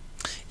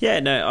 Yeah,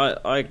 no,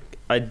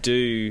 I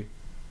do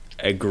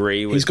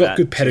agree with that. He's got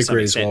good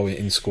pedigree as well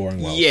in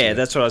scoring well. Yeah, so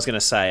that's what I was going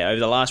to say. Over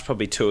the last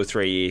probably 2 or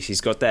 3 years,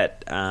 he's got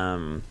that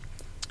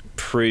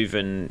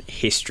proven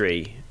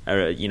history,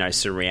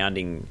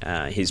 surrounding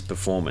his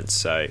performance.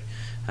 So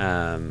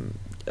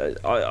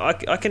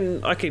I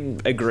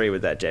can agree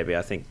with that, JB.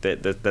 I think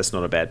that's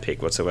not a bad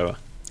pick whatsoever.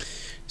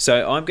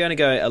 So I'm going to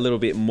go a little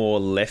bit more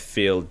left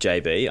field,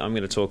 JB. I'm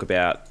going to talk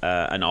about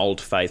an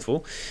old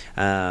faithful.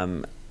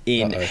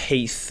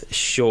 Heath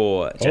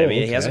Shaw, JB.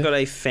 Okay. He hasn't got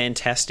a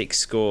fantastic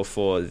score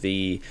for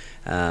the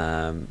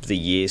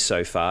year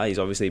so far. He's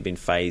obviously been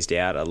phased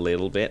out a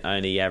little bit.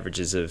 Only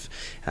averages of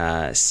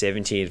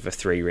 70 in a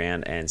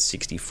 3-round and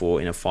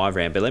 64 in a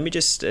 5-round. But let me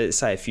just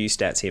say a few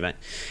stats here, mate.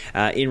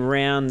 In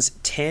rounds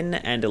 10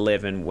 and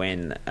 11,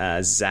 when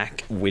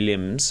Zach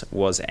Williams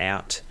was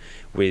out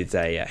with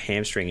a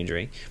hamstring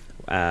injury,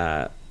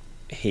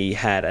 he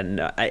had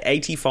an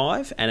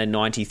 85 and a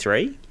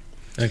 93.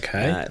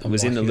 Okay.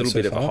 Was in a little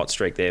bit of a hot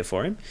streak there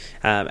for him.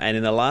 And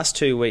in the last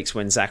 2 weeks,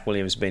 when Zach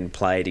Williams has been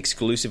played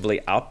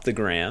exclusively up the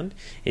ground,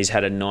 he's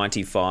had a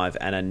 95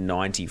 and a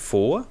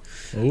 94.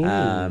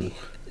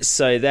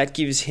 So that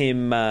gives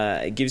him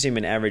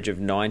an average of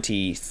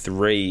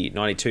 92,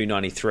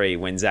 93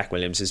 when Zach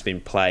Williams has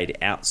been played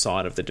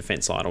outside of the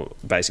defence line, or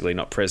basically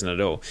not present at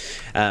all.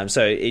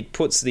 So it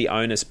puts the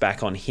onus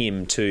back on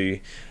him to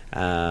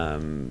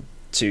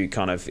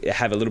kind of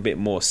have a little bit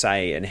more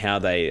say in how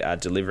they are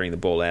delivering the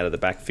ball out of the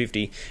back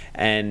 50.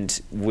 And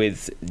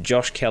with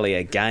Josh Kelly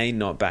again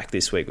not back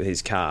this week with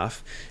his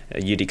calf,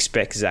 you'd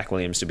expect Zach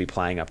Williams to be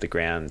playing up the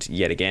ground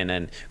yet again.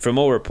 And from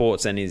all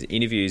reports and his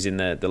interviews in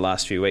the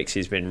last few weeks,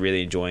 he's been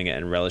really enjoying it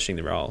and relishing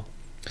the role.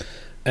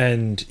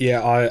 And yeah,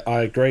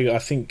 I agree. I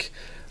think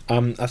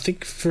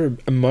for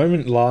a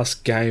moment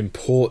last game,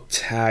 Port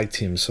tagged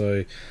him,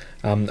 so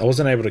I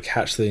wasn't able to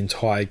catch the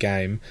entire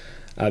game.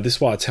 This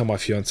is why I tell my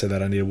fiance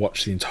that I need to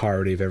watch the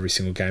entirety of every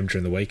single game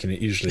during the week, and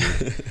it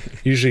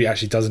usually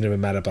actually doesn't even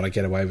matter, but I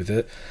get away with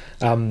it.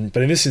 But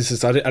in this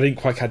instance, I didn't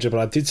quite catch it, but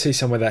I did see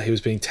somewhere that he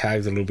was being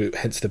tagged a little bit,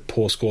 hence the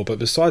poor score. But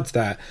besides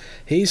that,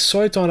 he's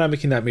so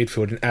dynamic in that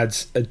midfield and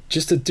adds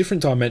just a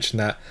different dimension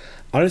that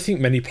I don't think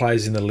many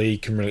players in the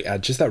league can really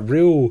add. Just that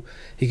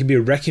he can be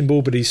a wrecking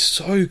ball, but he's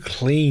so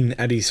clean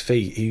at his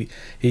feet.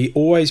 He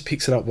always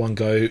picks it up one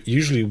go,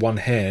 usually one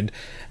hand,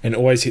 and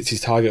always hits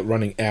his target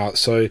running out.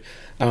 So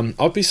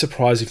I'd be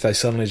surprised if they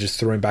suddenly just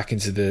threw him back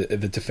into the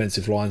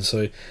defensive line.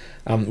 So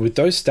with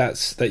those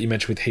stats that you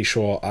mentioned with Heath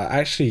Shaw,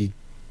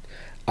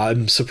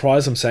 I'm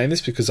surprised I'm saying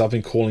this because I've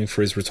been calling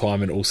for his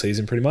retirement all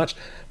season pretty much,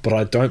 but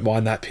I don't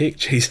mind that pick.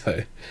 Jeez,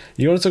 though.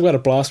 You want to talk about a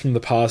blast from the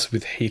past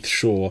with Heath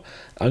Shaw?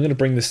 I'm going to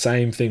bring the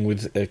same thing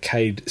with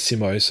Cade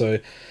Simo. So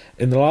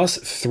in the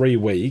last 3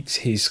 weeks,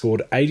 he's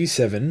scored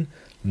 87,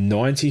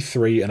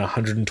 93 and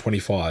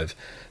 125.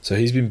 So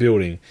he's been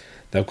building.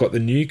 They've got the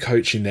new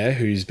coach in there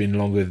who's been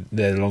longer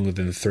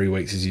than 3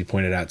 weeks, as you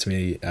pointed out to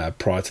me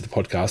prior to the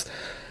podcast.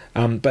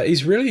 But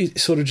he's really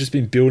sort of just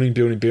been building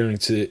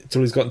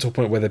till he's gotten to a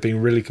point where they're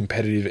being really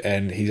competitive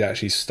and he's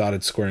actually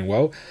started scoring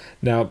well.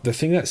 Now, the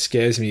thing that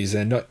scares me is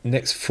their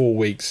next 4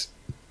 weeks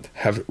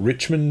have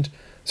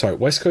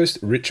West Coast,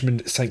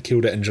 Richmond, St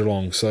Kilda and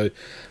Geelong. So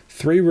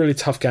 3 really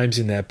tough games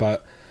in there,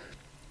 but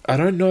I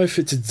don't know if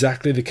it's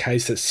exactly the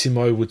case that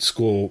Simo would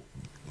score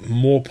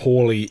more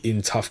poorly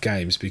in tough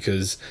games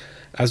because,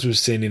 as we've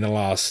seen in the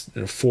last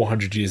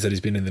 400 years that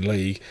he's been in the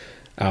league,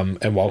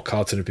 and while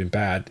Carlton have been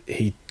bad,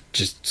 he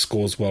just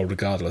scores well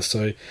regardless.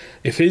 So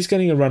if he's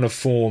getting a run of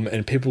form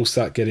and people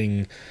start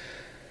getting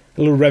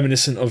a little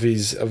reminiscent of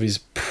his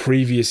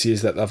previous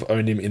years that they've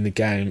owned him in the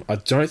game, I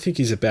don't think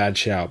he's a bad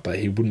shout, but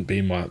he wouldn't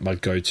be my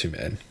go-to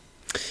man.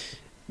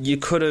 You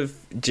could have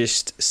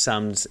just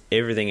summed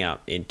everything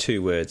up in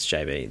 2 words,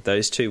 JB.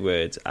 Those 2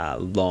 words are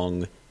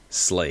long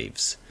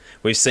sleeves.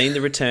 We've seen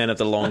the return of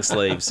the long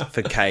sleeves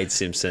for Cade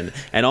Simpson.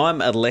 And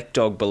I'm a Lek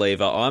Dog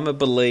believer. I'm a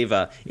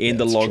believer in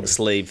the long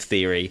sleeve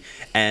theory.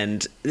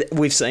 And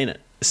we've seen it.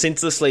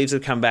 Since the sleeves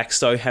have come back,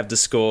 so have the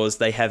scores.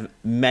 They have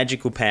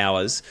magical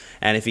powers.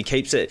 And if he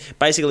keeps it...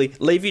 Basically,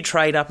 leave your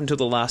trade up until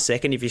the last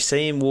second. If you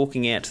see him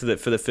walking out for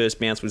the first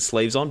bounce with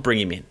sleeves on, bring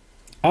him in.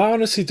 I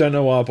honestly don't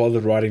know why I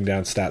bothered writing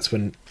down stats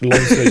when long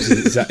sleeves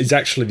is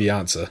actually the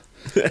answer.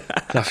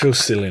 I feel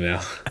silly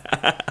now.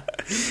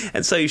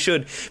 And so you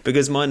should,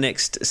 because my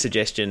next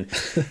suggestion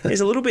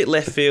is a little bit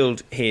left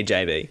field here,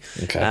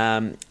 JB. Okay.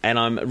 And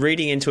I'm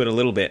reading into it a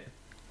little bit.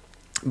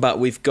 But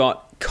we've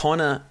got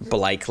Connor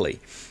Blakely.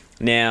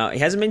 Now, he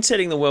hasn't been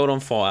setting the world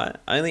on fire.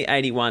 Only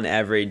 81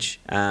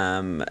 average,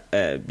 in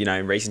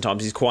recent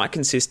times. He's quite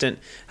consistent.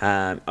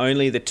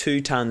 Only the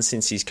 2 tons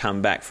since he's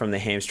come back from the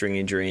hamstring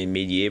injury in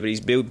mid-year, but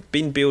he's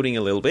been building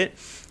a little bit.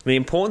 The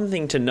important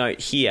thing to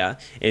note here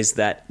is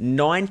that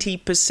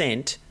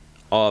 90%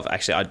 of...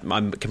 Actually,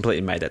 I completely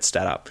made that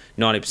stat up.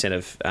 90%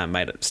 of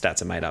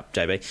stats are made up,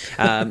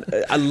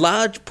 JB. A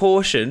large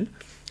portion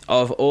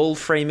of all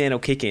Fremantle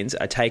kick-ins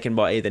are taken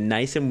by either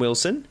Nathan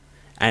Wilson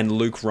and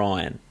Luke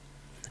Ryan.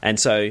 And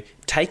so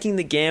taking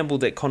the gamble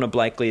that Connor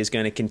Blakely is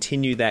going to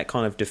continue that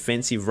kind of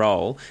defensive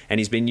role, and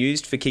he's been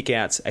used for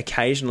kick-outs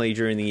occasionally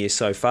during the year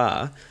so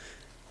far,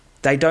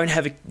 they don't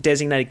have a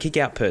designated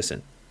kick-out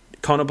person.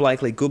 Connor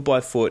Blakely, good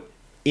by foot,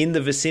 in the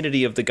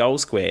vicinity of the goal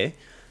square.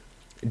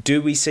 Do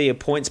we see a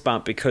points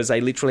bump because they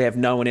literally have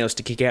no one else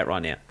to kick out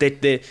right now?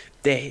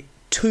 They're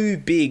too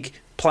big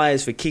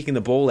players for kicking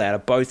the ball out are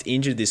both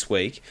injured this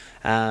week.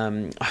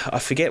 I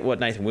forget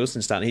what Nathan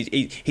Wilson's done.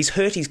 He's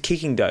hurt his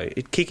kicking toe,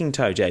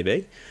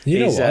 JB.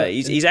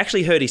 He's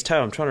actually hurt his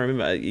toe. I'm trying to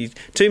remember.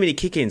 Too many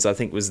kick-ins, I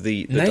think, was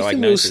the Nathan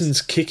diagnosis.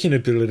 Wilson's kicking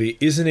ability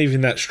isn't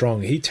even that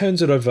strong. He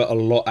turns it over a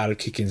lot out of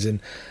kick-ins, and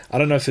I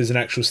don't know if there's an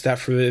actual stat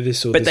for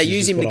this. But they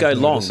use him to go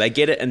long. They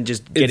get it and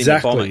just get him to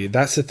bomb it. Exactly.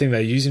 That's the thing.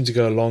 They use him to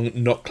go long,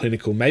 not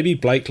clinical. Maybe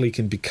Blakely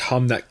can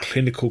become that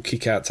clinical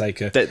kick-out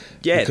taker. The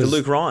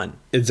Luke Ryan.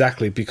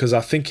 Exactly, because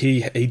I think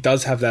he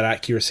does have that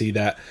accuracy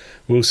that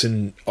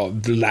Wilson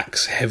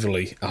lacks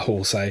heavily, I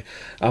will say.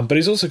 But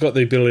he's also got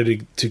the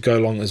ability to go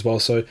long as well.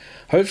 So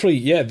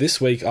hopefully,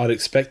 this week I'd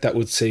expect that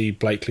would see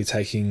Blakely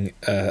taking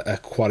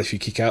quite a few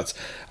kickouts.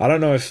 I don't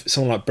know if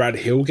someone like Brad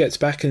Hill gets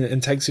back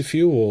and takes a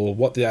few, or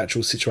what the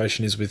actual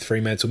situation is with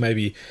Fremantle.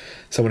 Maybe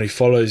someone who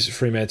follows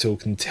Fremantle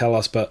can tell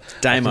us, but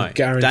Damo, I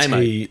can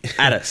guarantee...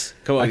 at us.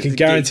 Come on, I can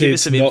guarantee give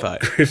it's us some not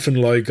info. Griffin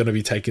Lowe going to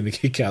be taking the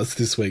kickouts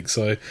this week.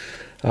 So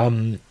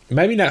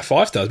maybe Nat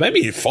Fyfe does.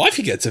 Maybe if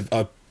Fyfe gets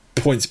a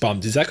points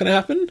bumped, is that going to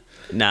happen?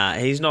 Nah,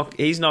 he's not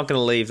going to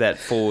leave that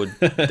forward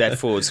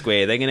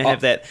square. They're going to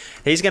have that.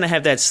 He's going to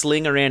have that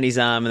sling around his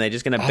arm, and they're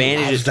just going to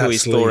bandage it to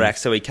his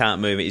thorax so he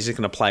can't move it. He's just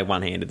going to play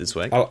one-handed this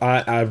week.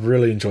 I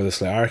really enjoy the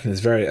sling. I reckon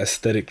it's very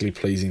aesthetically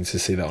pleasing to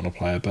see that on a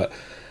player. But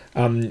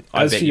I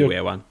bet you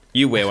wear one.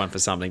 You wear one for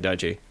something,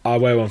 don't you? I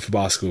wear one for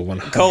basketball.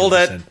 100%. Called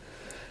it.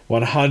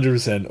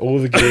 100%. All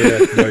the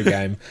gear, no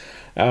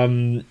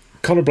game.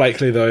 Connor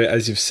Blakely, though,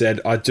 as you've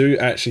said, I do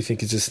actually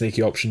think is a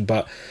sneaky option,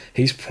 but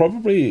he's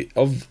probably,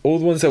 of all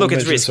the ones that we've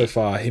mentioned so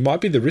far, he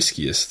might be the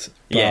riskiest.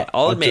 Yeah,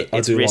 I'll admit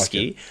it's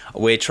risky.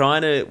 Like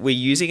we're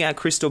using our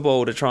crystal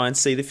ball to try and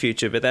see the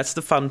future, but that's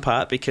the fun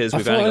part because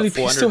we've only got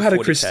 440k. Pistol had a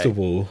crystal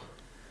ball.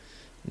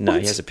 No,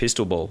 he has a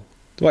pistol ball.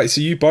 Wait,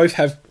 so you both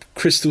have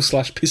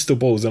crystal/pistol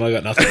balls, and I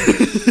got nothing.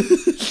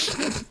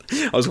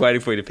 I was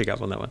waiting for you to pick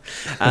up on that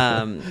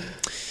one.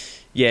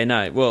 Yeah,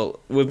 no. Well,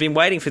 we've been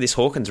waiting for this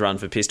Hawkins run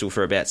for Pistol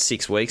for about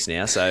 6 weeks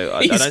now, so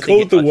I don't think... He's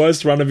called the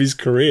worst run of his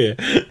career.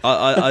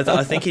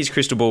 I think his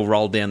crystal ball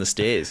rolled down the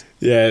stairs.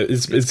 Yeah,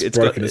 it's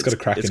broken. It's got a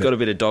crack in it. It's got a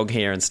bit of dog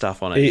hair and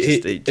stuff on it.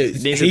 It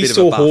needs a he bit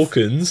saw of a buff.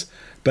 Hawkins,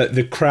 but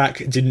the crack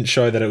didn't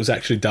show that it was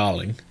actually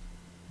Darling.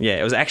 Yeah,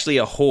 it was actually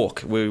a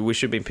hawk. We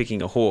should be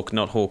picking a hawk,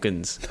 not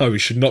Hawkins. No, we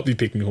should not be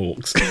picking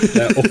hawks.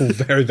 They're all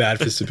very bad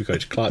for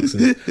Supercoach.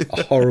 Clarkson's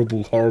a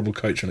horrible, horrible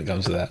coach when it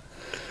comes to that.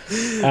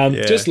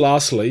 Just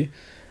lastly,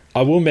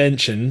 I will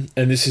mention,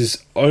 and this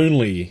is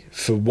only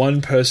for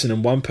one person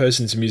and one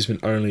person's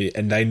amusement only,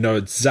 and they know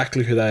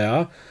exactly who they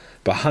are,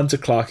 but Hunter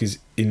Clark is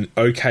in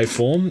okay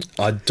form.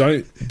 I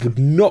would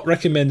not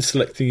recommend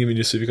selecting him in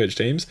your Supercoach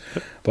teams,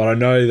 but I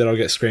know that I'll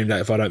get screamed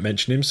at if I don't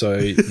mention him, so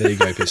there you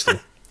go, Pistol.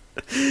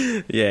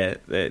 Yeah,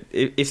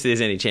 if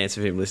there's any chance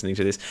of him listening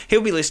to this,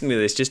 he'll be listening to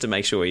this just to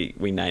make sure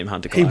we name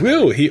Hunter Clark. He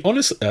will. He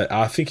honestly,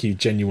 I think he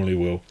genuinely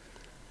will.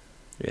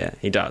 Yeah,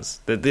 he does.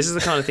 This is the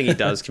kind of thing he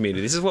does,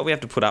 community. This is what we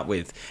have to put up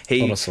with.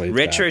 He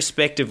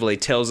retrospectively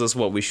tells us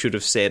what we should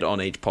have said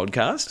on each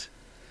podcast.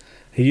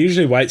 He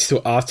usually waits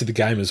till after the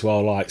game as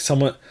well. Like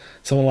someone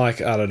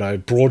like, I don't know,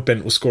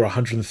 Broadbent will score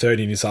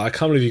 1ratti, and he's like, I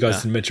can't believe you guys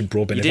didn't mention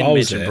Broadbent. You didn't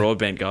mention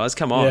Broadbent, guys.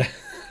 Come on. Yeah.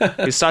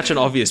 It's such an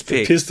obvious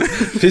pick.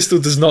 Pistol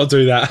does not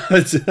do that.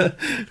 It's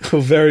a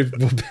very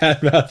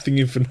bad mouthing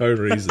him for no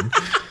reason.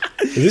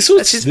 This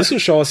will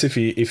show us if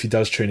he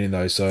does tune in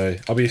though. So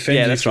I'll be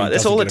offended. Yeah, that's right.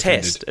 It's all a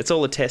test. Offended. It's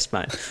all a test,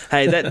 mate.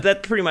 Hey,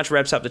 that pretty much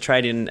wraps up the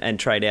trade in and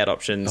trade out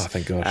options. Oh,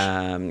 thank gosh.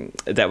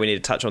 That we need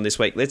to touch on this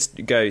week. Let's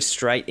go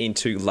straight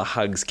into La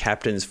Hug's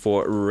captains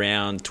for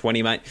round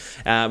 20, mate.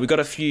 We've got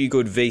a few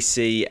good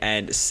VC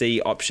and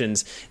C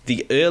options.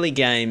 The early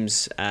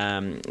games,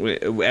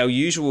 our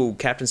usual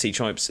captaincy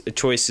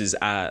choices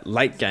are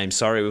late games.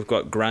 Sorry, we've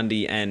got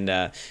Grundy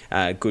and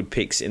good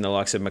picks in the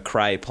likes of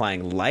McRae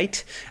playing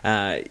late.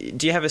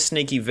 Do you have a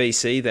sneaky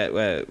VC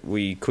that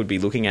we could be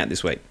looking at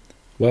this week?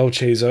 Well,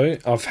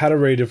 Chizo, I've had a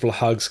read of La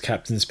Hug's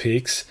captain's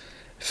picks.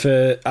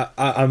 For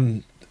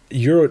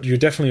you're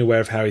definitely aware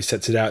of how he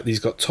sets it out. He's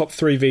got top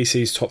 3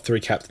 VCs, top 3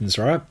 captains,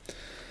 right?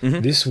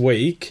 Mm-hmm. This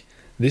week,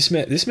 this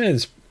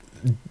man's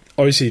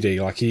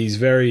OCD. Like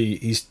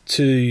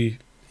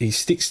he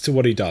sticks to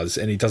what he does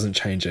and he doesn't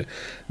change it.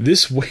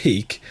 This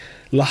week,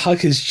 La Hug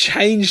has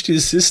changed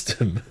his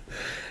system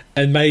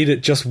and made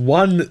it just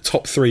one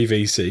top 3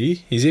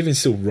 VC. He's even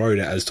still wrote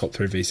it as top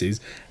 3 VCs,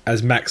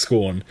 as Max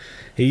Gawn.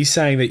 He's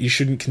saying that you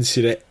shouldn't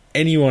consider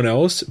anyone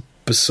else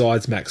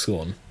besides Max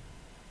Gawn.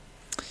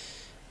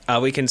 Are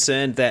we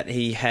concerned that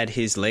he had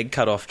his leg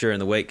cut off during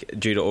the week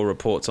due to all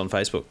reports on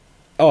Facebook?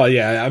 Oh,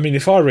 yeah. I mean,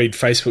 if I read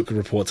Facebook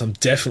reports, I'm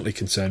definitely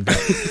concerned. But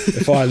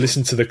if I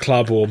listen to the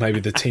club or maybe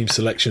the team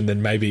selection,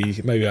 then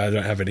maybe I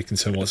don't have any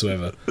concern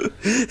whatsoever.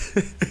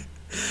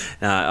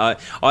 No,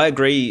 I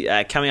agree.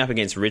 Coming up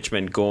against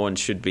Richmond, Gawn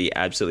should be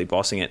absolutely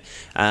bossing it.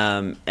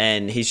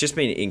 And he's just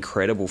been in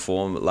incredible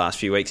form the last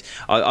few weeks.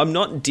 I'm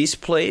not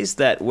displeased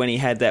that when he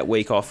had that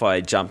week off,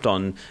 I jumped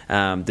on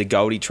the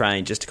Goldie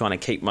train just to kind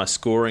of keep my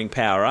scoring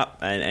power up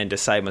and to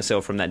save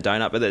myself from that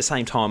donut. But at the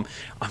same time,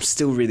 I'm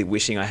still really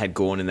wishing I had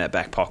Gawn in that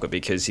back pocket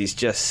because he's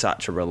just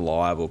such a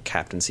reliable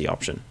captaincy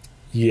option.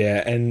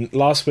 Yeah, and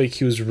last week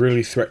he was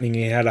really threatening.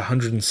 He had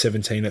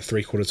 117 at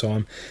three-quarter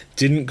time.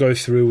 Didn't go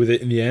through with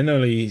it in the end,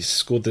 only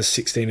scored the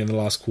 16 in the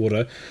last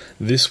quarter.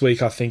 This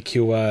week I think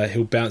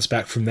he'll bounce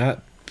back from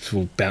that.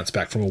 He'll bounce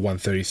back from a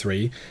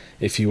 133,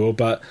 if you will.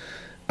 But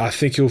I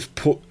think he'll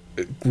put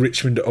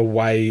Richmond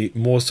away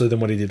more so than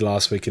what he did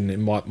last week, and it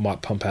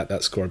might pump out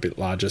that score a bit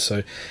larger.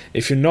 So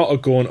if you're not a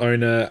Gawn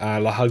owner,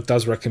 La Hug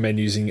does recommend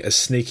using a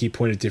sneaky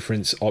point of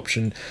difference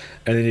option.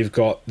 And then you've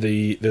got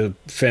the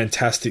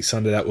fantastic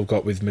Sunday that we've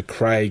got with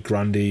McRae,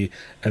 Grundy,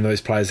 and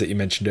those players that you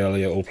mentioned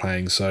earlier all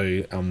playing.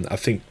 So I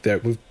think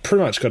that we've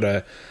pretty much got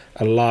a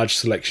large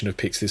selection of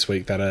picks this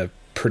week that are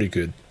pretty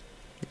good.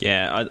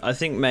 Yeah, I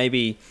think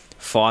maybe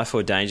Fife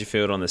or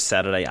Dangerfield on the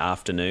Saturday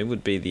afternoon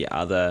would be the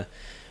other...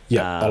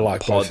 Yeah, I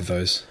like both of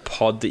those.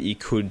 Pod that you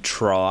could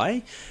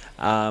try.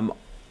 On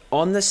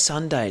the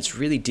Sunday, it's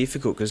really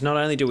difficult because not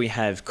only do we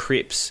have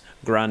Cripps,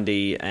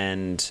 Grundy,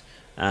 and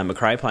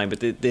McRae playing,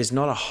 but there's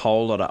not a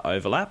whole lot of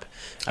overlap.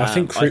 I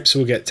think Cripps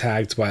will get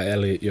tagged by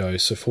Elliot Yeo.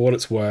 So for what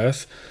it's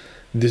worth,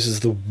 this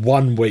is the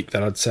one week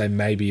that I'd say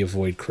maybe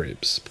avoid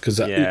Cripps because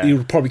it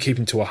would probably keep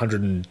him to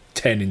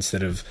 110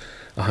 instead of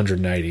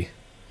 180.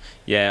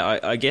 Yeah,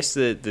 I guess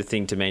the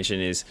thing to mention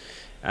is...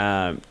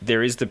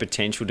 there is the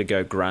potential to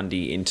go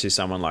Grundy into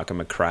someone like a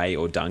McRae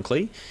or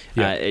Dunkley.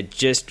 Yeah. It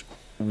just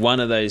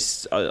one of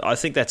those. I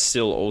think that's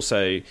still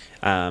also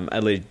a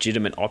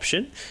legitimate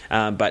option.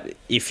 But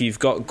if you've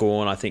got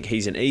Gawn, I think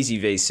he's an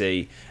easy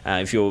VC.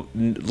 If you're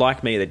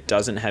like me that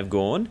doesn't have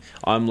Gawn,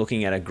 I'm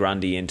looking at a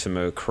Grundy into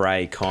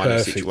McRae kind of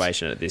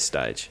situation at this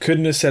stage.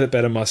 Couldn't have said it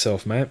better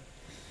myself, mate.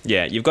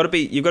 Yeah, you've got to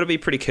be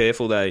pretty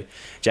careful though,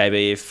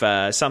 JB.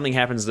 If something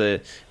happens, the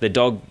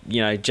dog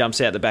jumps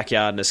out the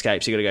backyard and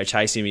escapes, you got to go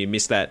chase him. You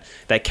miss that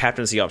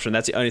captaincy option.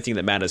 That's the only thing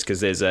that matters because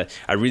there's a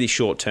really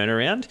short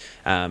turnaround,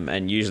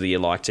 and usually you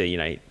like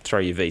to throw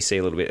your VC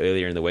a little bit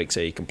earlier in the week so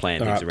you can plan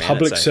things around.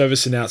 Public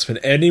service announcement: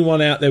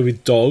 anyone out there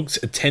with dogs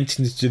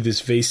attempting to do this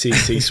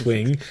VCT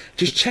swing,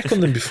 just check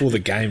on them before the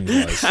game,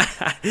 guys.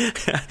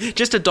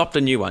 Just adopt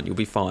a new one, you'll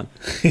be fine.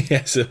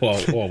 Yes.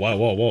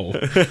 Whoa.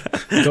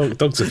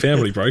 Dog's a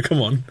family, bro.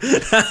 Come on.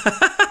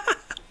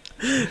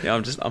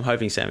 Yeah, I'm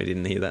hoping Sammy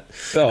didn't hear that.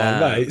 Oh,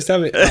 mate,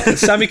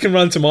 Sammy can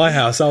run to my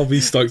house. I'll be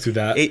stoked with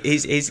that.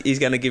 He's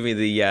going to give me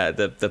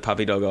the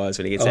puppy dog eyes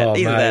when he gets out.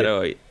 Either mate, that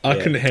or I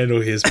couldn't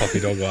handle his puppy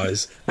dog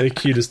eyes. They're the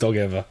cutest dog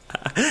ever.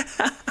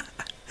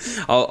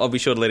 I'll be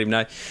sure to let him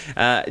know.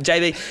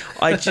 JB,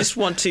 I just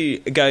want to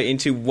go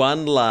into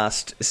one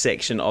last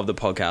section of the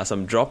podcast.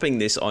 I'm dropping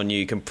this on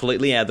you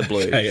completely out of the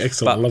blue. Okay,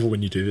 excellent. I love it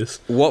when you do this.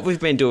 What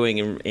we've been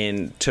doing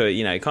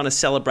to kind of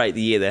celebrate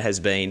the year that has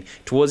been,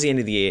 towards the end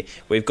of the year,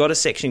 we've got a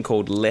section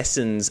called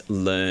Lessons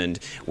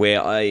Learned,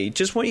 where I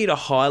just want you to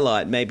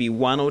highlight maybe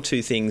one or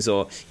two things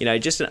or,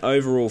 just an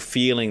overall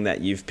feeling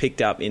that you've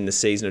picked up in the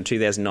season of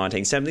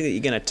 2019, something that you're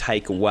going to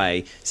take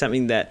away,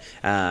 something that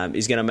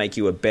is going to make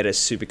you a better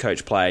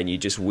Supercoach player, and you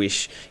just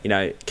wish,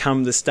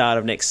 come the start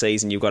of next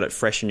season, you've got it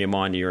fresh in your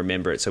mind and you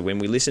remember it. So when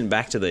we listen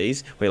back to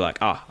these, we're like,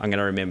 I'm going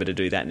to remember to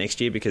do that next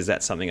year because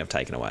that's something I've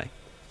taken away.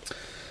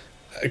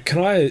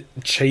 Can I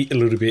cheat a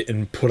little bit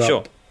and put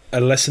up a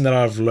lesson that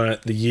I've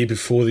learnt the year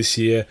before this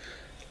year,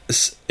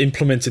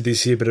 implemented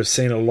this year, but I've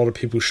seen a lot of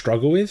people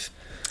struggle with?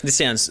 This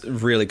sounds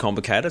really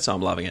complicated, so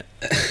I'm loving it.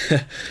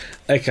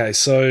 Okay,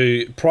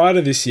 so prior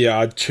to this year,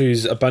 I'd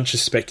choose a bunch of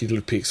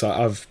speculative picks.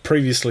 I've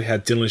previously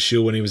had Dylan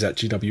Shield when he was at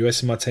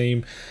GWS in my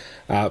team.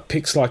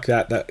 Picks like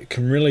that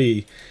can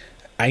really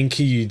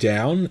anchor you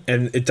down,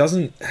 and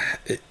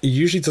it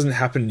usually doesn't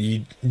happen.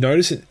 You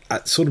notice it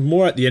at sort of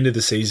more at the end of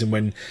the season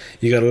when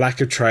you got a lack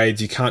of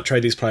trades, you can't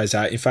trade these players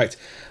out. In fact,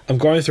 I'm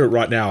going through it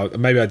right now.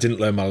 Maybe I didn't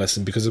learn my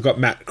lesson because I've got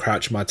Matt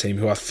Crouch in my team,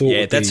 who I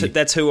thought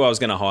that's who I was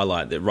going to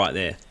highlight right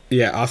there.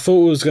 Yeah, I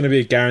thought it was going to be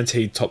a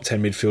guaranteed top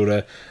 10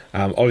 midfielder.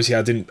 Obviously,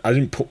 I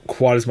didn't put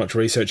quite as much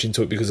research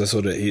into it because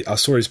I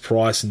saw his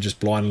price and just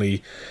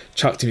blindly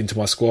chucked him into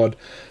my squad.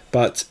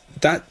 But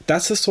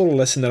that's the sort of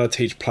lesson that I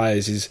teach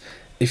players is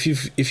if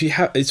you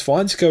have, it's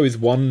fine to go with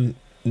one,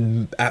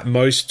 at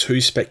most two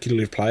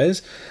speculative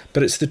players,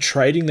 but it's the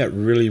trading that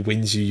really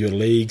wins you your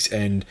leagues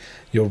and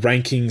your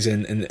rankings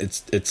and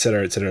et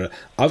cetera, et cetera.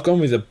 I've gone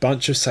with a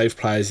bunch of safe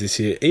players this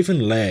year, even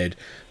Laird,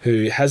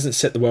 who hasn't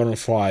set the world on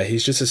fire.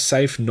 He's just a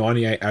safe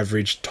 98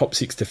 average, top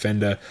 6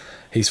 defender.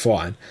 He's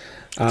fine.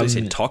 I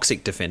said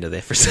toxic defender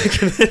there for a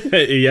second.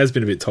 He has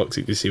been a bit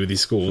toxic this year with his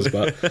scores,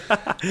 but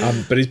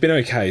he's been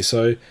okay.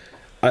 So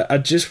I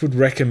just would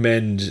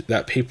recommend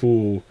that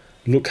people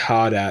look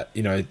hard at,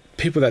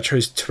 people that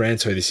chose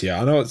Taranto this year.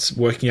 I know it's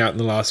working out in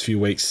the last few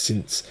weeks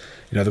since,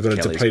 they've got a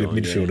depleted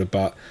midfielder,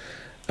 but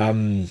I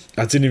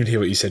didn't even hear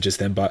what you said just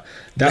then, but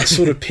that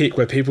sort of pick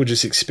where people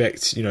just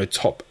expect,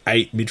 top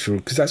 8 midfield,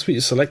 because that's what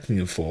you're selecting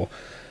them for.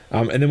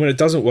 And then when it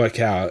doesn't work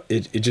out,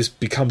 it just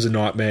becomes a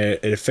nightmare.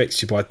 It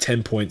affects you by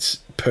 10 points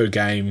per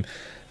game,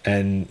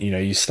 and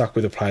you're stuck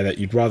with a player that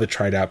you'd rather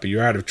trade out, but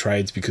you're out of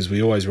trades because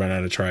we always run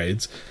out of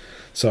trades.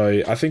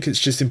 So I think it's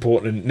just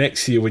important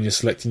next year when you're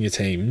selecting your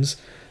teams,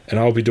 and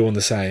I'll be doing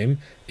the same,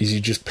 is you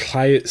just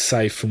play it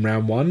safe from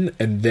round 1,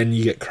 and then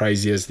you get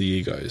crazy as the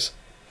year goes.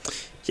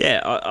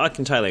 Yeah, I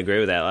can totally agree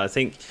with that. I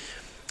think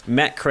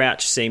Matt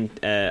Crouch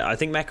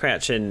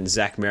and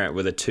Zach Merritt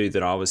were the two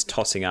that I was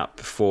tossing up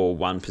for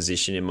one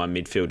position in my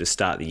midfield to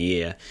start the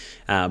year.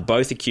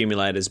 Both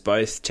accumulators,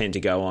 both tend to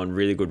go on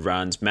really good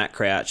runs. Matt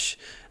Crouch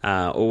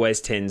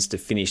always tends to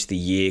finish the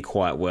year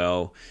quite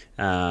well.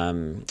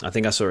 I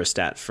think I saw a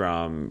stat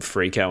from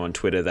Freako on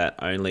Twitter that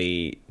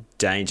only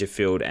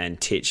Dangerfield and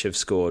Titch have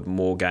scored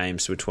more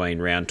games between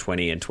round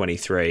 20 and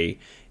 23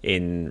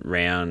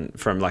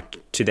 from like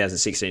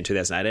 2016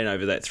 2018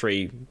 over that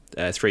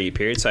three-year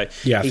period. So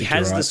yeah, he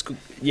has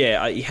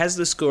he has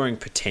the scoring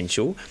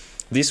potential.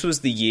 This was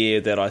the year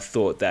that I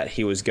thought that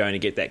he was going to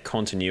get that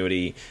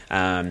continuity.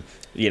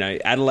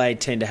 Adelaide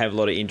tend to have a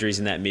lot of injuries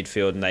in that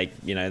midfield, and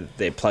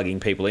they're plugging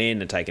people in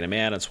and taking them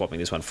out and swapping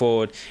this one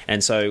forward.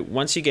 And so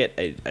once you get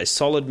a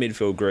solid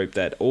midfield group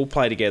that all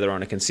play together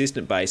on a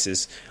consistent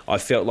basis, I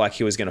felt like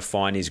he was going to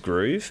find his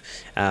groove.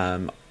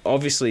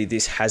 Obviously,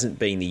 this hasn't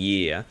been the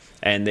year,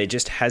 and there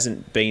just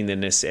hasn't been the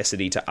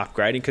necessity to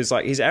upgrading because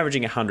he's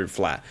averaging 100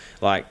 flat.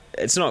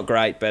 It's not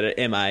great, but at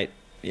M8,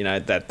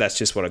 that's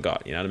just what I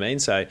got. You know what I mean?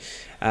 So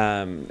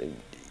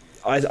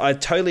I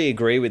totally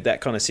agree with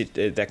that kind of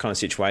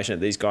situation.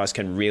 That these guys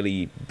can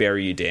really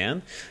bury you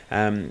down.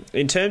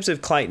 In terms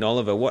of Clayton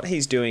Oliver, what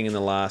he's doing in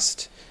the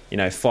last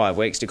 5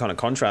 weeks, to kind of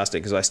contrast it,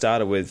 because I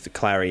started with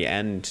Clary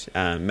and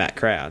Matt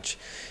Crouch.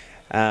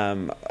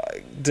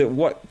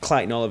 What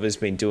Clayton Oliver's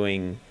been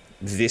doing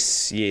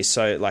this year,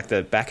 so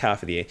the back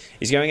half of the year,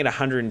 he's going at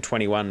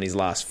 121 in his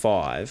last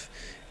 5.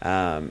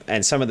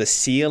 And some of the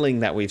ceiling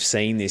that we've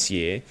seen this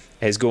year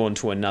has gone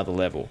to another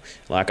level.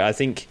 I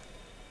think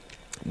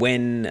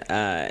when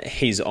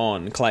he's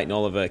on, Clayton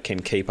Oliver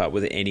can keep up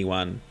with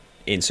anyone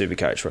in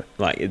Supercoach.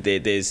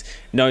 There's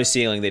no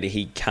ceiling that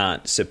he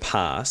can't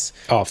surpass.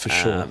 Oh, for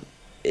sure.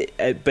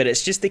 But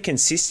it's just the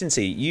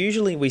consistency.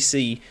 Usually we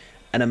see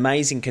an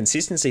amazing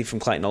consistency from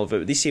Clayton Oliver,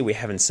 but this year we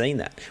haven't seen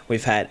that.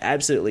 We've had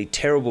absolutely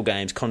terrible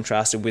games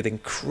contrasted with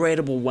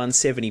incredible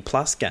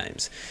 170-plus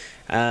games.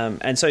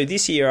 And so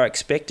this year I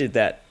expected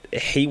that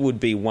he would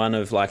be one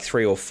of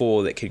 3 or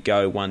 4 that could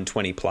go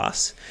 120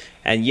 plus.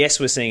 And yes,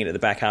 we're seeing it at the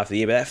back half of the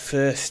year, but that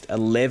first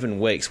 11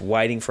 weeks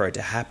waiting for it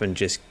to happen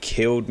just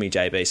killed me,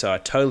 JB. So I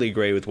totally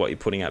agree with what you're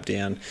putting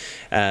down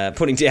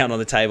on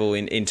the table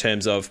in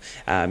terms of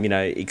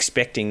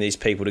expecting these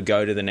people to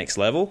go to the next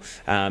level.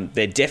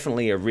 They're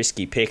definitely a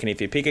risky pick, and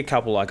if you pick a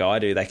couple like I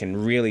do, they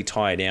can really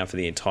tie you down for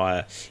the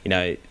entire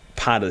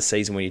part of the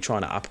season when you're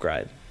trying to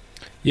upgrade.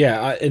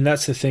 Yeah, and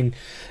that's the thing.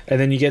 And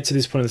then you get to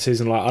this point of the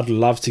season, I'd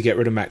love to get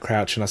rid of Matt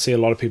Crouch, and I see a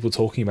lot of people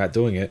talking about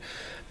doing it.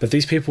 But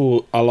these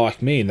people are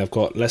like me, and they've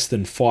got less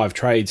than 5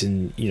 trades,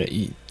 and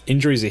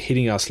injuries are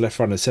hitting us left,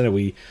 right, and centre.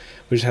 We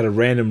just had a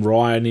random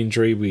Ryan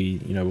injury.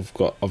 We've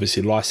got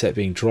obviously Lysette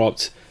being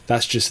dropped.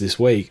 That's just this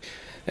week.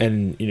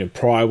 And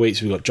prior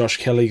weeks we've got Josh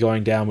Kelly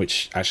going down,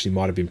 which actually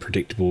might have been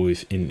predictable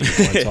in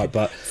hindsight.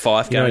 But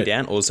Fife going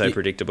down, also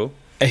predictable.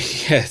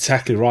 Yeah,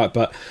 exactly right.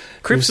 But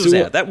Cripps was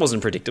out. That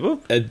wasn't predictable.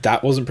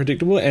 That wasn't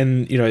predictable.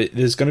 And,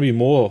 there's going to be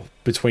more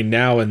between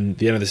now and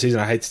the end of the season.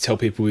 I hate to tell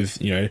people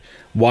with,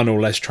 1 or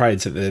less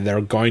trades that there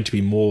are going to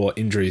be more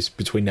injuries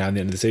between now and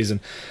the end of the season.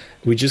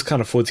 We just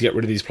can't afford to get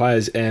rid of these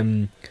players.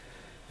 And,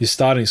 your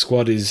starting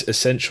squad is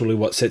essentially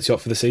what sets you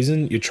up for the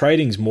season. Your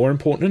trading is more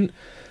important,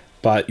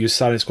 but your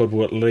starting squad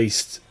will at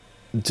least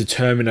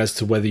determine as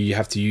to whether you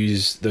have to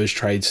use those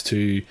trades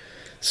to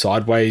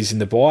sideways in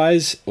the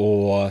buys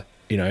or,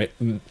 you know,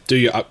 do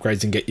your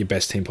upgrades and get your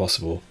best team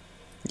possible.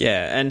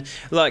 Yeah, and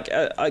like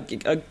I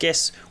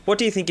guess, what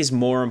do you think is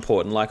more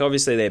important? Like,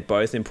 obviously they're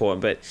both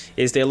important, but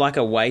is there like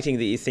a weighting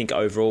that you think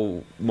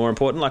overall more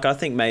important? Like, I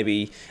think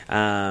maybe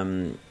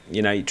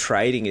you know,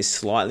 trading is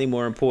slightly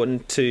more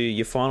important to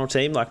your final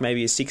team, like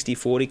maybe a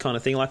 60-40 kind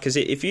of thing. Like, because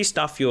if you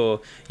stuff your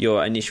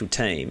initial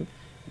team,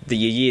 your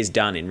year's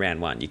done in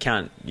round one. You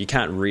can't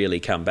really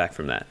come back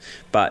from that.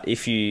 But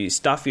if you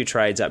stuff your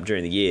trades up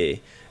during the year,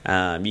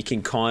 you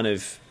can kind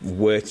of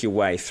work your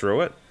way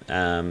through it.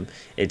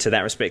 To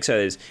that respect,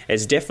 so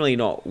it's definitely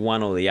not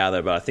one or the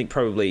other, but I think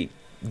probably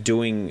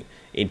doing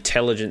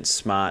intelligent,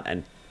 smart,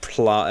 and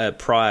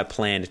prior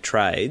planned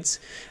trades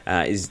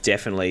is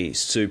definitely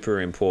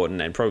super important,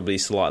 and probably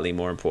slightly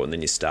more important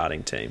than your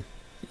starting team.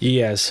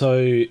 Yeah,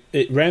 so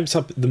it ramps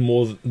up the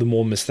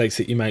more mistakes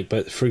that you make.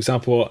 But for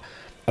example,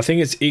 I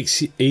think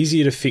it's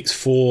easier to fix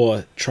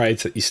 4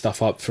 trades that you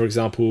stuff up. For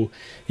example,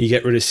 you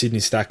get rid of Sydney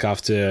Stack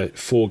after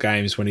 4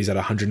 games when he's at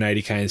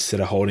 180k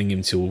instead of holding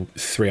him till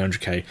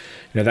 300k. You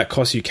know, that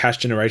costs you cash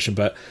generation,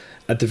 but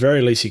at the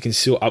very least, you can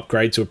still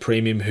upgrade to a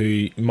premium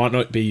who might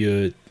not be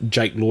your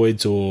Jake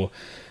Lloyds or,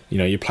 you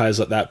know, your players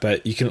like that,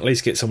 but you can at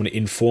least get someone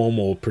in form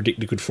or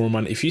predict a good form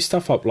run. If you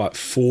stuff up like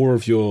 4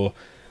 of your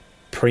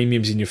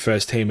premiums in your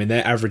first team and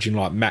they're averaging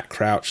like Matt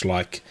Crouch,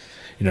 like,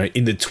 you know,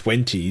 in the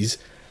 20s,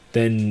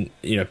 then,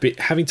 you know,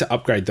 having to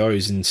upgrade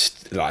those and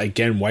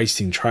again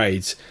wasting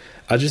trades,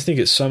 I just think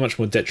it's so much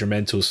more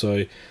detrimental.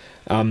 So,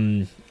 I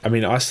mean,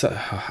 I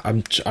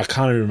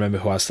can't even remember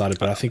who I started,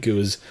 but I think it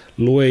was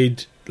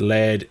Lloyd,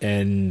 Laird,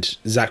 and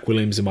Zach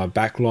Williams in my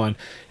back line.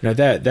 You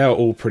know, they were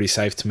all pretty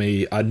safe to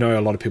me. I know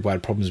a lot of people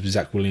had problems with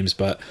Zach Williams,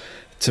 but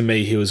to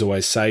me, he was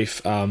always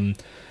safe. And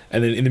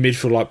then in the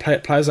midfield,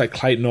 like players like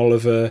Clayton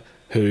Oliver,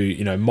 who,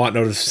 you know, might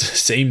not have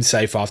seemed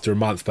safe after a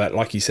month, but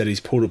like you said, he's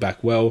pulled it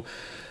back well.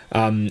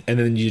 And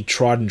then you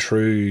tried and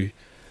true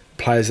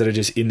players that are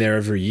just in there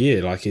every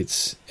year. Like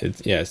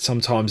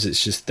sometimes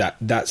it's just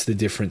that's the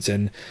difference.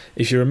 And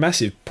if you're a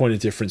massive point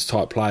of difference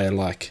type player,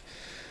 like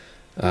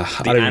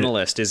the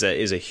analyst is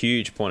a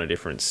huge point of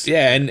difference.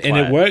 Yeah, and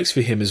it works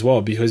for him as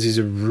well because he's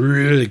a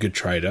really good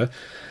trader.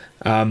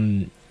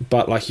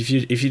 But like if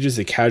you're just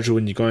a casual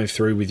and you're going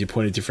through with your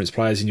point of difference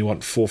players and you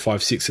want 4,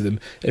 5, 6 of them,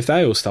 if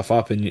they all stuff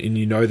up and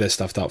you know they're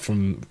stuffed up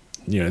from,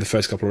 you know, the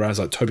first couple of rounds,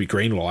 like Toby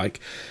Green,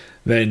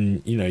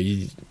 then, you know,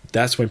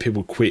 that's when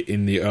people quit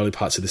in the early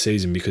parts of the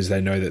season because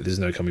they know that there's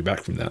no coming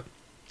back from that.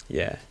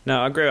 Yeah.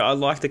 No, I agree. I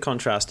like the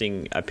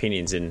contrasting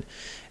opinions in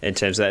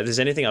terms of that. If there's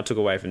anything I took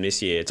away from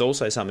this year, it's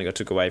also something I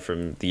took away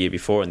from the year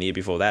before and the year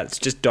before that. It's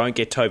just don't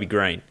get Toby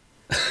Green.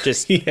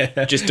 Just don't get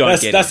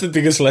him. That's the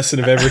biggest lesson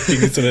of everything,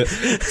 isn't it?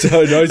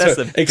 So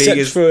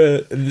except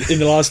for in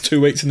the last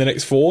 2 weeks and the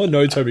next 4,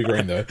 no Toby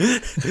Green though.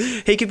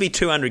 He could be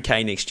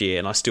 200k next year,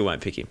 and I still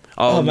won't pick him.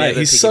 Oh mate,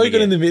 he's so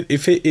good in the mid.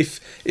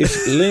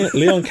 If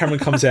Leon Cameron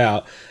comes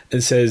out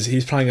and says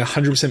he's playing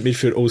 100%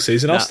 midfield all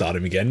season, I'll start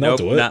him again. I'll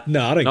do it.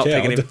 No, I don't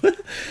care.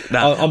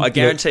 I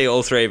guarantee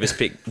all 3 of us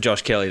pick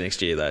Josh Kelly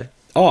next year though.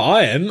 Oh,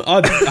 I am.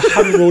 I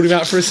haven't ruled him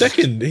out for a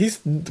second. He's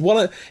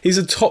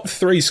a top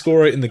 3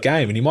 scorer in the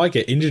game, and he might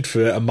get injured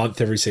for a month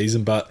every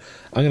season, but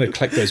I'm going to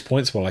collect those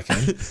points while I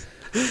can.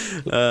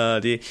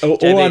 Dear.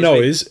 All I know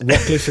is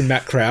Rockcliffe and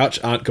Matt Crouch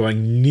aren't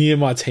going near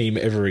my team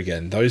ever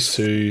again. Those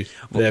 2,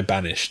 they're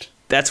banished.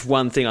 That's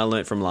one thing I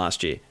learnt from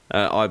last year.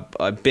 I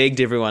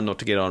begged everyone not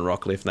to get on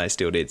Rockcliffe, and they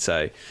still did.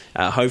 So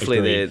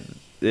hopefully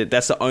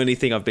that's the only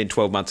thing I've been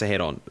 12 months ahead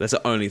on. That's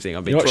the only thing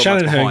I've been 12 months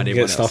behind everyone else. Shannon Hurn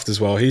gets stuffed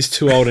as well. He's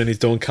too old and he's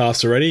doing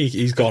cast already.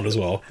 He's gone as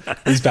well.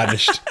 He's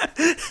banished.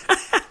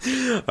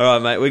 All right,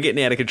 mate. We're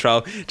getting out of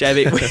control.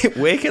 JB,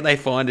 where can they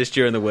find us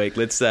during the week?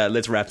 Let's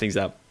wrap things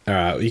up. All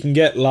right. You can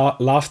get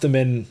Laughter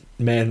Man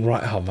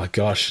right. Oh my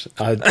gosh.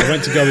 I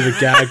went to go with a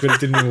gag, but it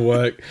didn't even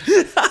work.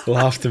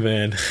 Laughter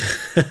Man.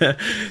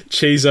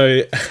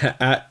 Chizo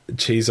at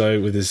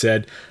Chizo with a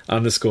Z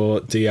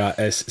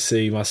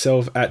 _DRSC.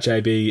 Myself at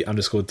JB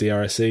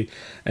 _DRSC.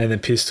 And then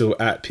Pistol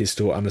at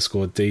Pistol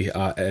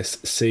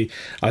 _DRSC.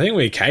 I think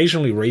we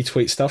occasionally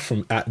retweet stuff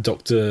from at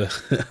Dr.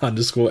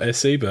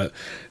 _SC, but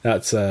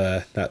that's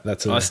I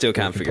still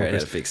can't figure out how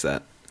to fix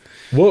that.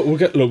 We're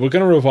going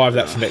to revive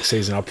that for next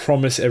season. I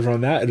promise everyone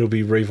that it'll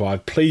be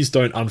revived. Please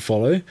don't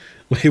unfollow.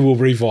 We will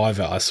revive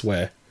it, I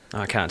swear.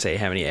 I can't tell you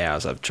how many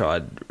hours I've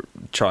tried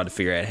to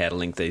figure out how to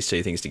link these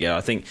 2 things together.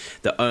 I think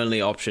the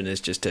only option is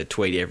just to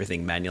tweet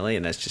everything manually,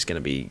 and that's just going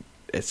to be...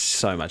 It's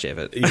so much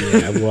effort.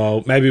 Yeah,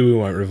 well, maybe we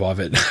won't revive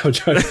it.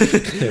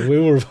 We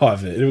will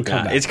revive it. It'll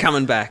come back. It's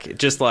coming back,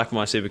 just like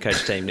my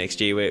Supercoach team next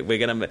year. We're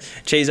going to...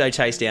 Chizo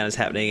Chase Down is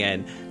happening,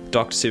 and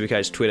Dr.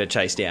 Supercoach Twitter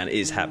Chase Down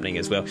is happening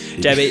as well.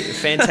 JB,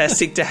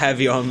 fantastic to have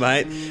you on,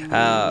 mate.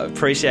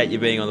 Appreciate you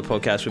being on the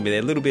podcast with me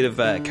there. A little bit of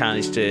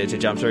carnage to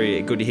jump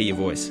through. Good to hear your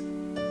voice.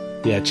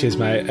 Yeah, cheers,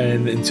 mate.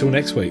 And until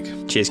next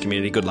week. Cheers,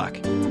 community. Good luck.